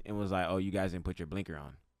scene, and was like, oh, you guys didn't put your blinker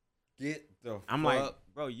on. Get the I'm like,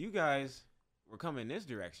 bro, you guys were coming this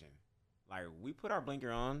direction. Like, we put our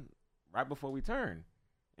blinker on right before we turn.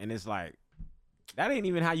 And it's like, that ain't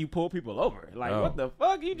even how you pull people over. Like, No. what the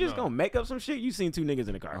fuck? You just No. gonna make up some shit? You seen two niggas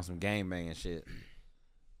in the car. on some gang banging shit.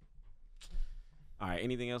 All right,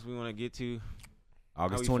 anything else we want to get to?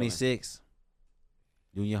 August How we 26th,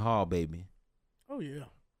 Union Hall, baby. Oh yeah.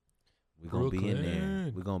 We're gonna be in there.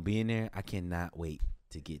 Brooklyn. We're gonna be in there. I cannot wait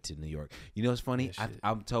to get to New York. You know what's funny? That shit.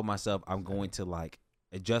 I'm told myself I'm going to like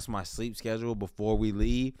adjust my sleep schedule before we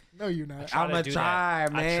leave. No, you're not. Try I'm to gonna do try,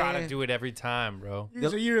 that. man. I try to do it every time, bro.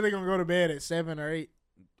 So you're really gonna go to bed at 7 or 8?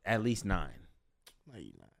 At least 9. No,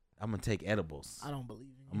 you're not. I'm gonna take edibles. I don't believe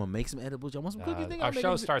in I'm gonna make some edibles. Y'all want some cookies? Think Our I'll make show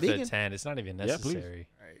them starts vegan? at 10. It's not even Yeah, please. necessary.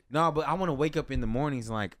 No, but I want to wake up in the mornings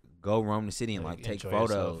and like go roam the city and like take enjoy photos.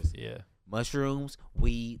 yourself. Yeah. Mushrooms,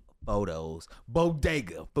 weed, photos,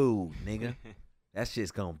 bodega food, nigga. That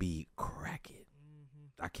shit's gonna be cracking.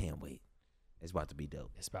 I can't wait. It's about to be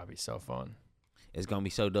dope. It's about to be so fun. It's gonna be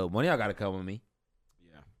so dope. One of y'all gotta come with me.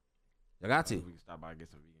 Yeah. Y'all got to. We can stop by and get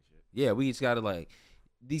some vegan shit. Yeah, we just gotta like.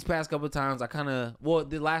 These past couple of times, I kind of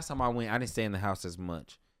the last time I went, I didn't stay in the house as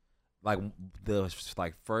much. Like the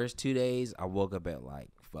first 2 days, I woke up at like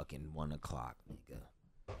fucking 1 o'clock, nigga.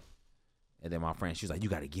 And then my friend, she was like, "You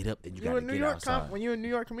gotta get up and you gotta get outside." When you're a New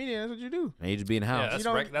York comedian, that's what you do. And you just be in the house.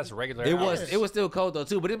 Yeah, that's regular. It hours. was still cold though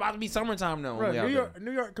too, but it's about to be summertime though. Bro,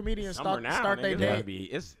 New York comedians start their day.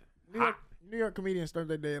 It's New York comedians start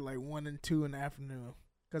their day at like 1 and 2 in the afternoon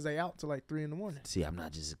because they out till like 3 in the morning. See, I'm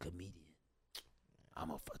not just a comedian. I'm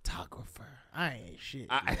a photographer. I ain't shit.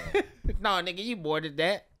 No, nigga, you more than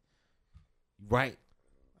that. Right.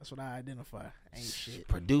 That's what I identify. Ain't shit.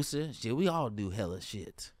 Producer, shit. We all do hella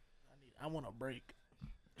shit. I want a break.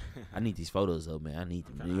 I need these photos though, man. I need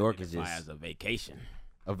them. New York is just as a vacation.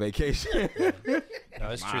 A vacation.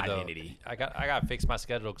 No, it's true though. I got to fix my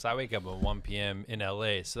schedule because I wake up at 1 p.m. in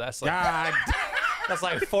LA, so that's like that's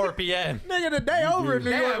like 4 p.m. Nigga, the day over in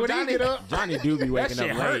New York when he get up. Johnny do be waking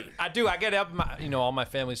up late. I do. I get up. All my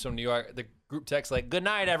family's from New York. The group text like, "Good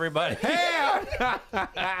night, everybody." Hell,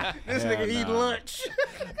 this nigga eat lunch.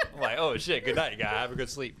 I'm like, "Oh shit, good night, guy. Have a good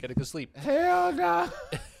sleep. Get a good sleep." hell no.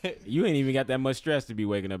 You ain't even got that much stress to be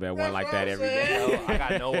waking up at 1 like that every day. I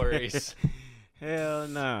got no worries. Hell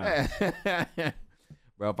no.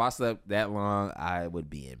 Bro, if I slept that long, I would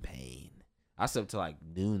be in pain. I slept till like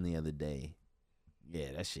noon the other day.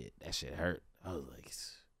 Yeah, that shit hurt. I was like,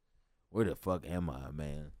 where the fuck am I,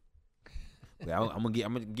 man? I'm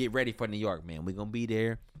gonna get ready for New York, man. We're gonna be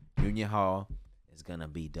there. Union Hall. It's gonna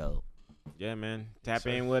be dope. Yeah, man. Tap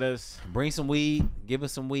in with us. Bring some weed. Give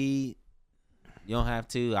us some weed. You don't have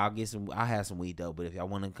to. I'll have some weed though. But if y'all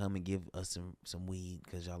want to come and give us some weed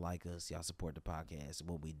because y'all like us, y'all support the podcast and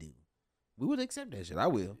what we do, we would accept that shit. I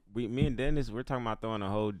will. Me and Dennis, we're talking about throwing a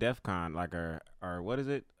whole DEF CON, like our what is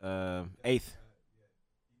it? 8th.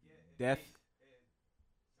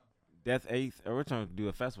 Death 8th. Or we're trying to do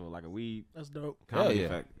a festival, like a weed. That's dope. Comedy yeah.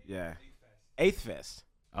 effect. Yeah. 8th Fest.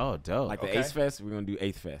 Oh, dope. Like the 8th Fest, we're going to do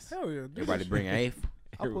 8th Fest. Hell yeah. Everybody bring an eighth.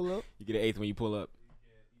 I'll pull up. You get an 8th when you pull up.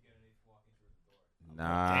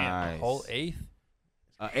 Nice. Damn, the whole 8th.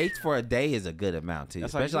 Eighth for a day is a good amount too,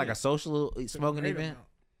 That's especially like like a social smoking Great event. amount.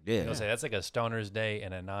 Yeah. I'll say that's like a stoner's day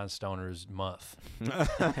and a non-stoner's month. That's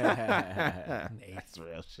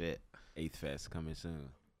real shit. 8th Fest coming soon.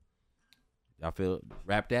 Y'all feel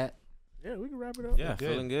wrap that? Yeah, we can wrap it up. Yeah, good.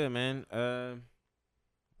 feeling good, man.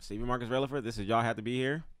 Stevie Marcus Relaford, this is Y'all Have to Be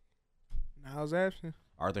Here. Now's absent.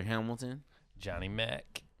 Arthur Hamilton. Johnny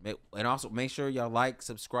Mac. And also make sure y'all like,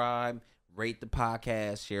 subscribe, rate the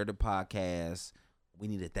podcast, share the podcast. We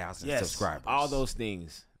need 1,000 subscribers. All those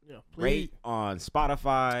things. Yeah, please. Rate on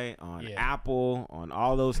Spotify, on Yeah. Apple, on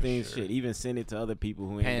all those things. sure. Shit, even send it to other people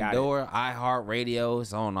who ain't Pandora, iHeartRadio,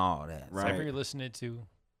 it's on all that. Right. So Whatever you're listening to,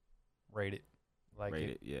 rate it, got it. like Rate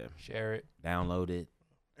it, it, yeah. share it. download it.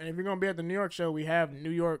 And if you're gonna be at the New York show, we have New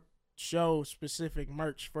York show specific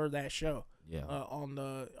merch for that show. Yeah. On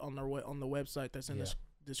the website that's in the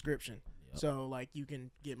description. Yep. So like you can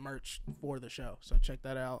get merch for the show. So check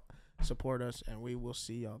that out. Support us, and we will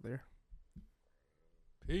see y'all there.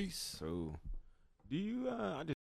 Peace. So, do you? I just